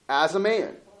 As a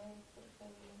man.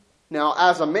 Now,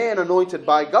 as a man anointed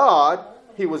by God,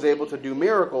 he was able to do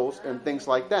miracles and things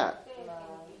like that.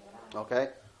 Okay?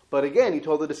 But again, he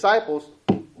told the disciples,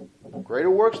 greater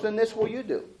works than this will you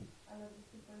do.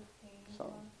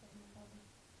 So,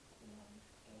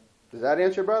 does that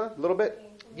answer, brother? A little bit?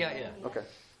 Yeah. Okay.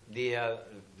 The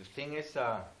thing is,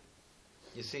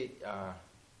 you see,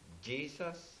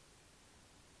 Jesus,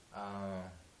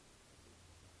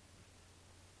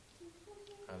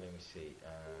 let me see.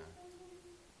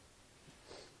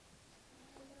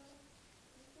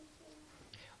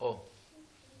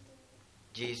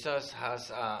 Jesus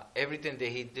has everything that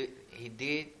he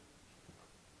did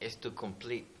is to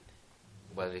complete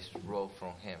what is wrote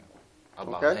from him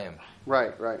about him.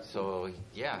 Right. So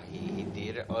yeah, he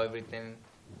did everything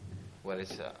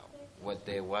what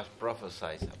they was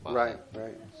prophesied about. Right.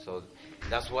 So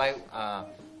that's why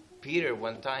Peter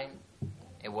one time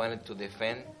wanted to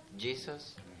defend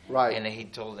Jesus. Right. And he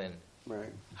told them, right.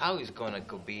 How is going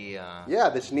to be?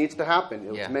 This needs to happen.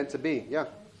 It was meant to be. Yeah.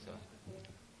 So.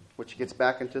 Which gets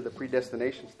back into the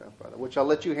predestination stuff, brother. Which I'll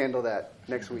let you handle that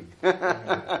next week.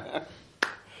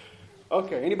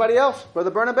 Okay. Anybody else?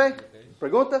 Brother Bernabe?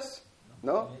 ¿Preguntas?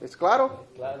 No? ¿Es claro?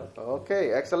 Claro.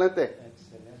 Okay. Excelente.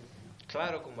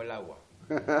 Claro como el agua.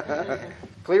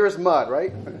 Clear as mud,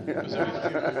 right?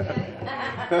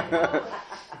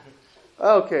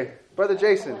 Okay. Brother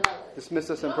Jason, dismiss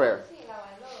us in prayer.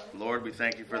 Lord, we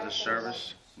thank you for this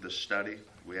service, this study.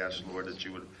 We ask, Lord, that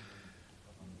you would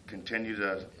continue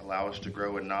to allow us to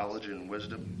grow in knowledge and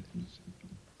wisdom.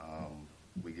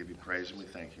 We give you praise and we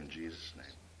thank you in Jesus'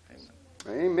 name.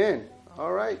 Amen. Amen.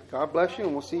 All right. God bless you,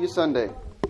 and we'll see you Sunday.